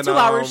be on the And,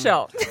 2-hour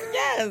show.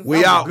 Yes.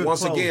 We out good once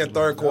closing. again,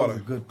 third That was quarter. a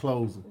good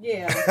closing.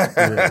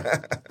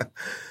 Yeah.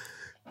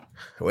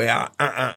 We out.